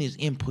then putting his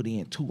input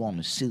in too on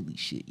the silly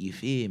shit. You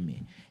feel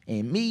me?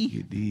 And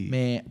me,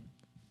 man,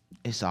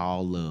 it's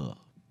all love.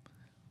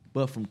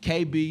 But from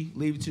KB,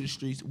 leave it to the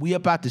streets. We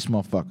up out this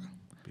motherfucker.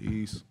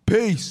 peace.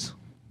 Peace.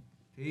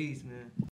 Peace, man.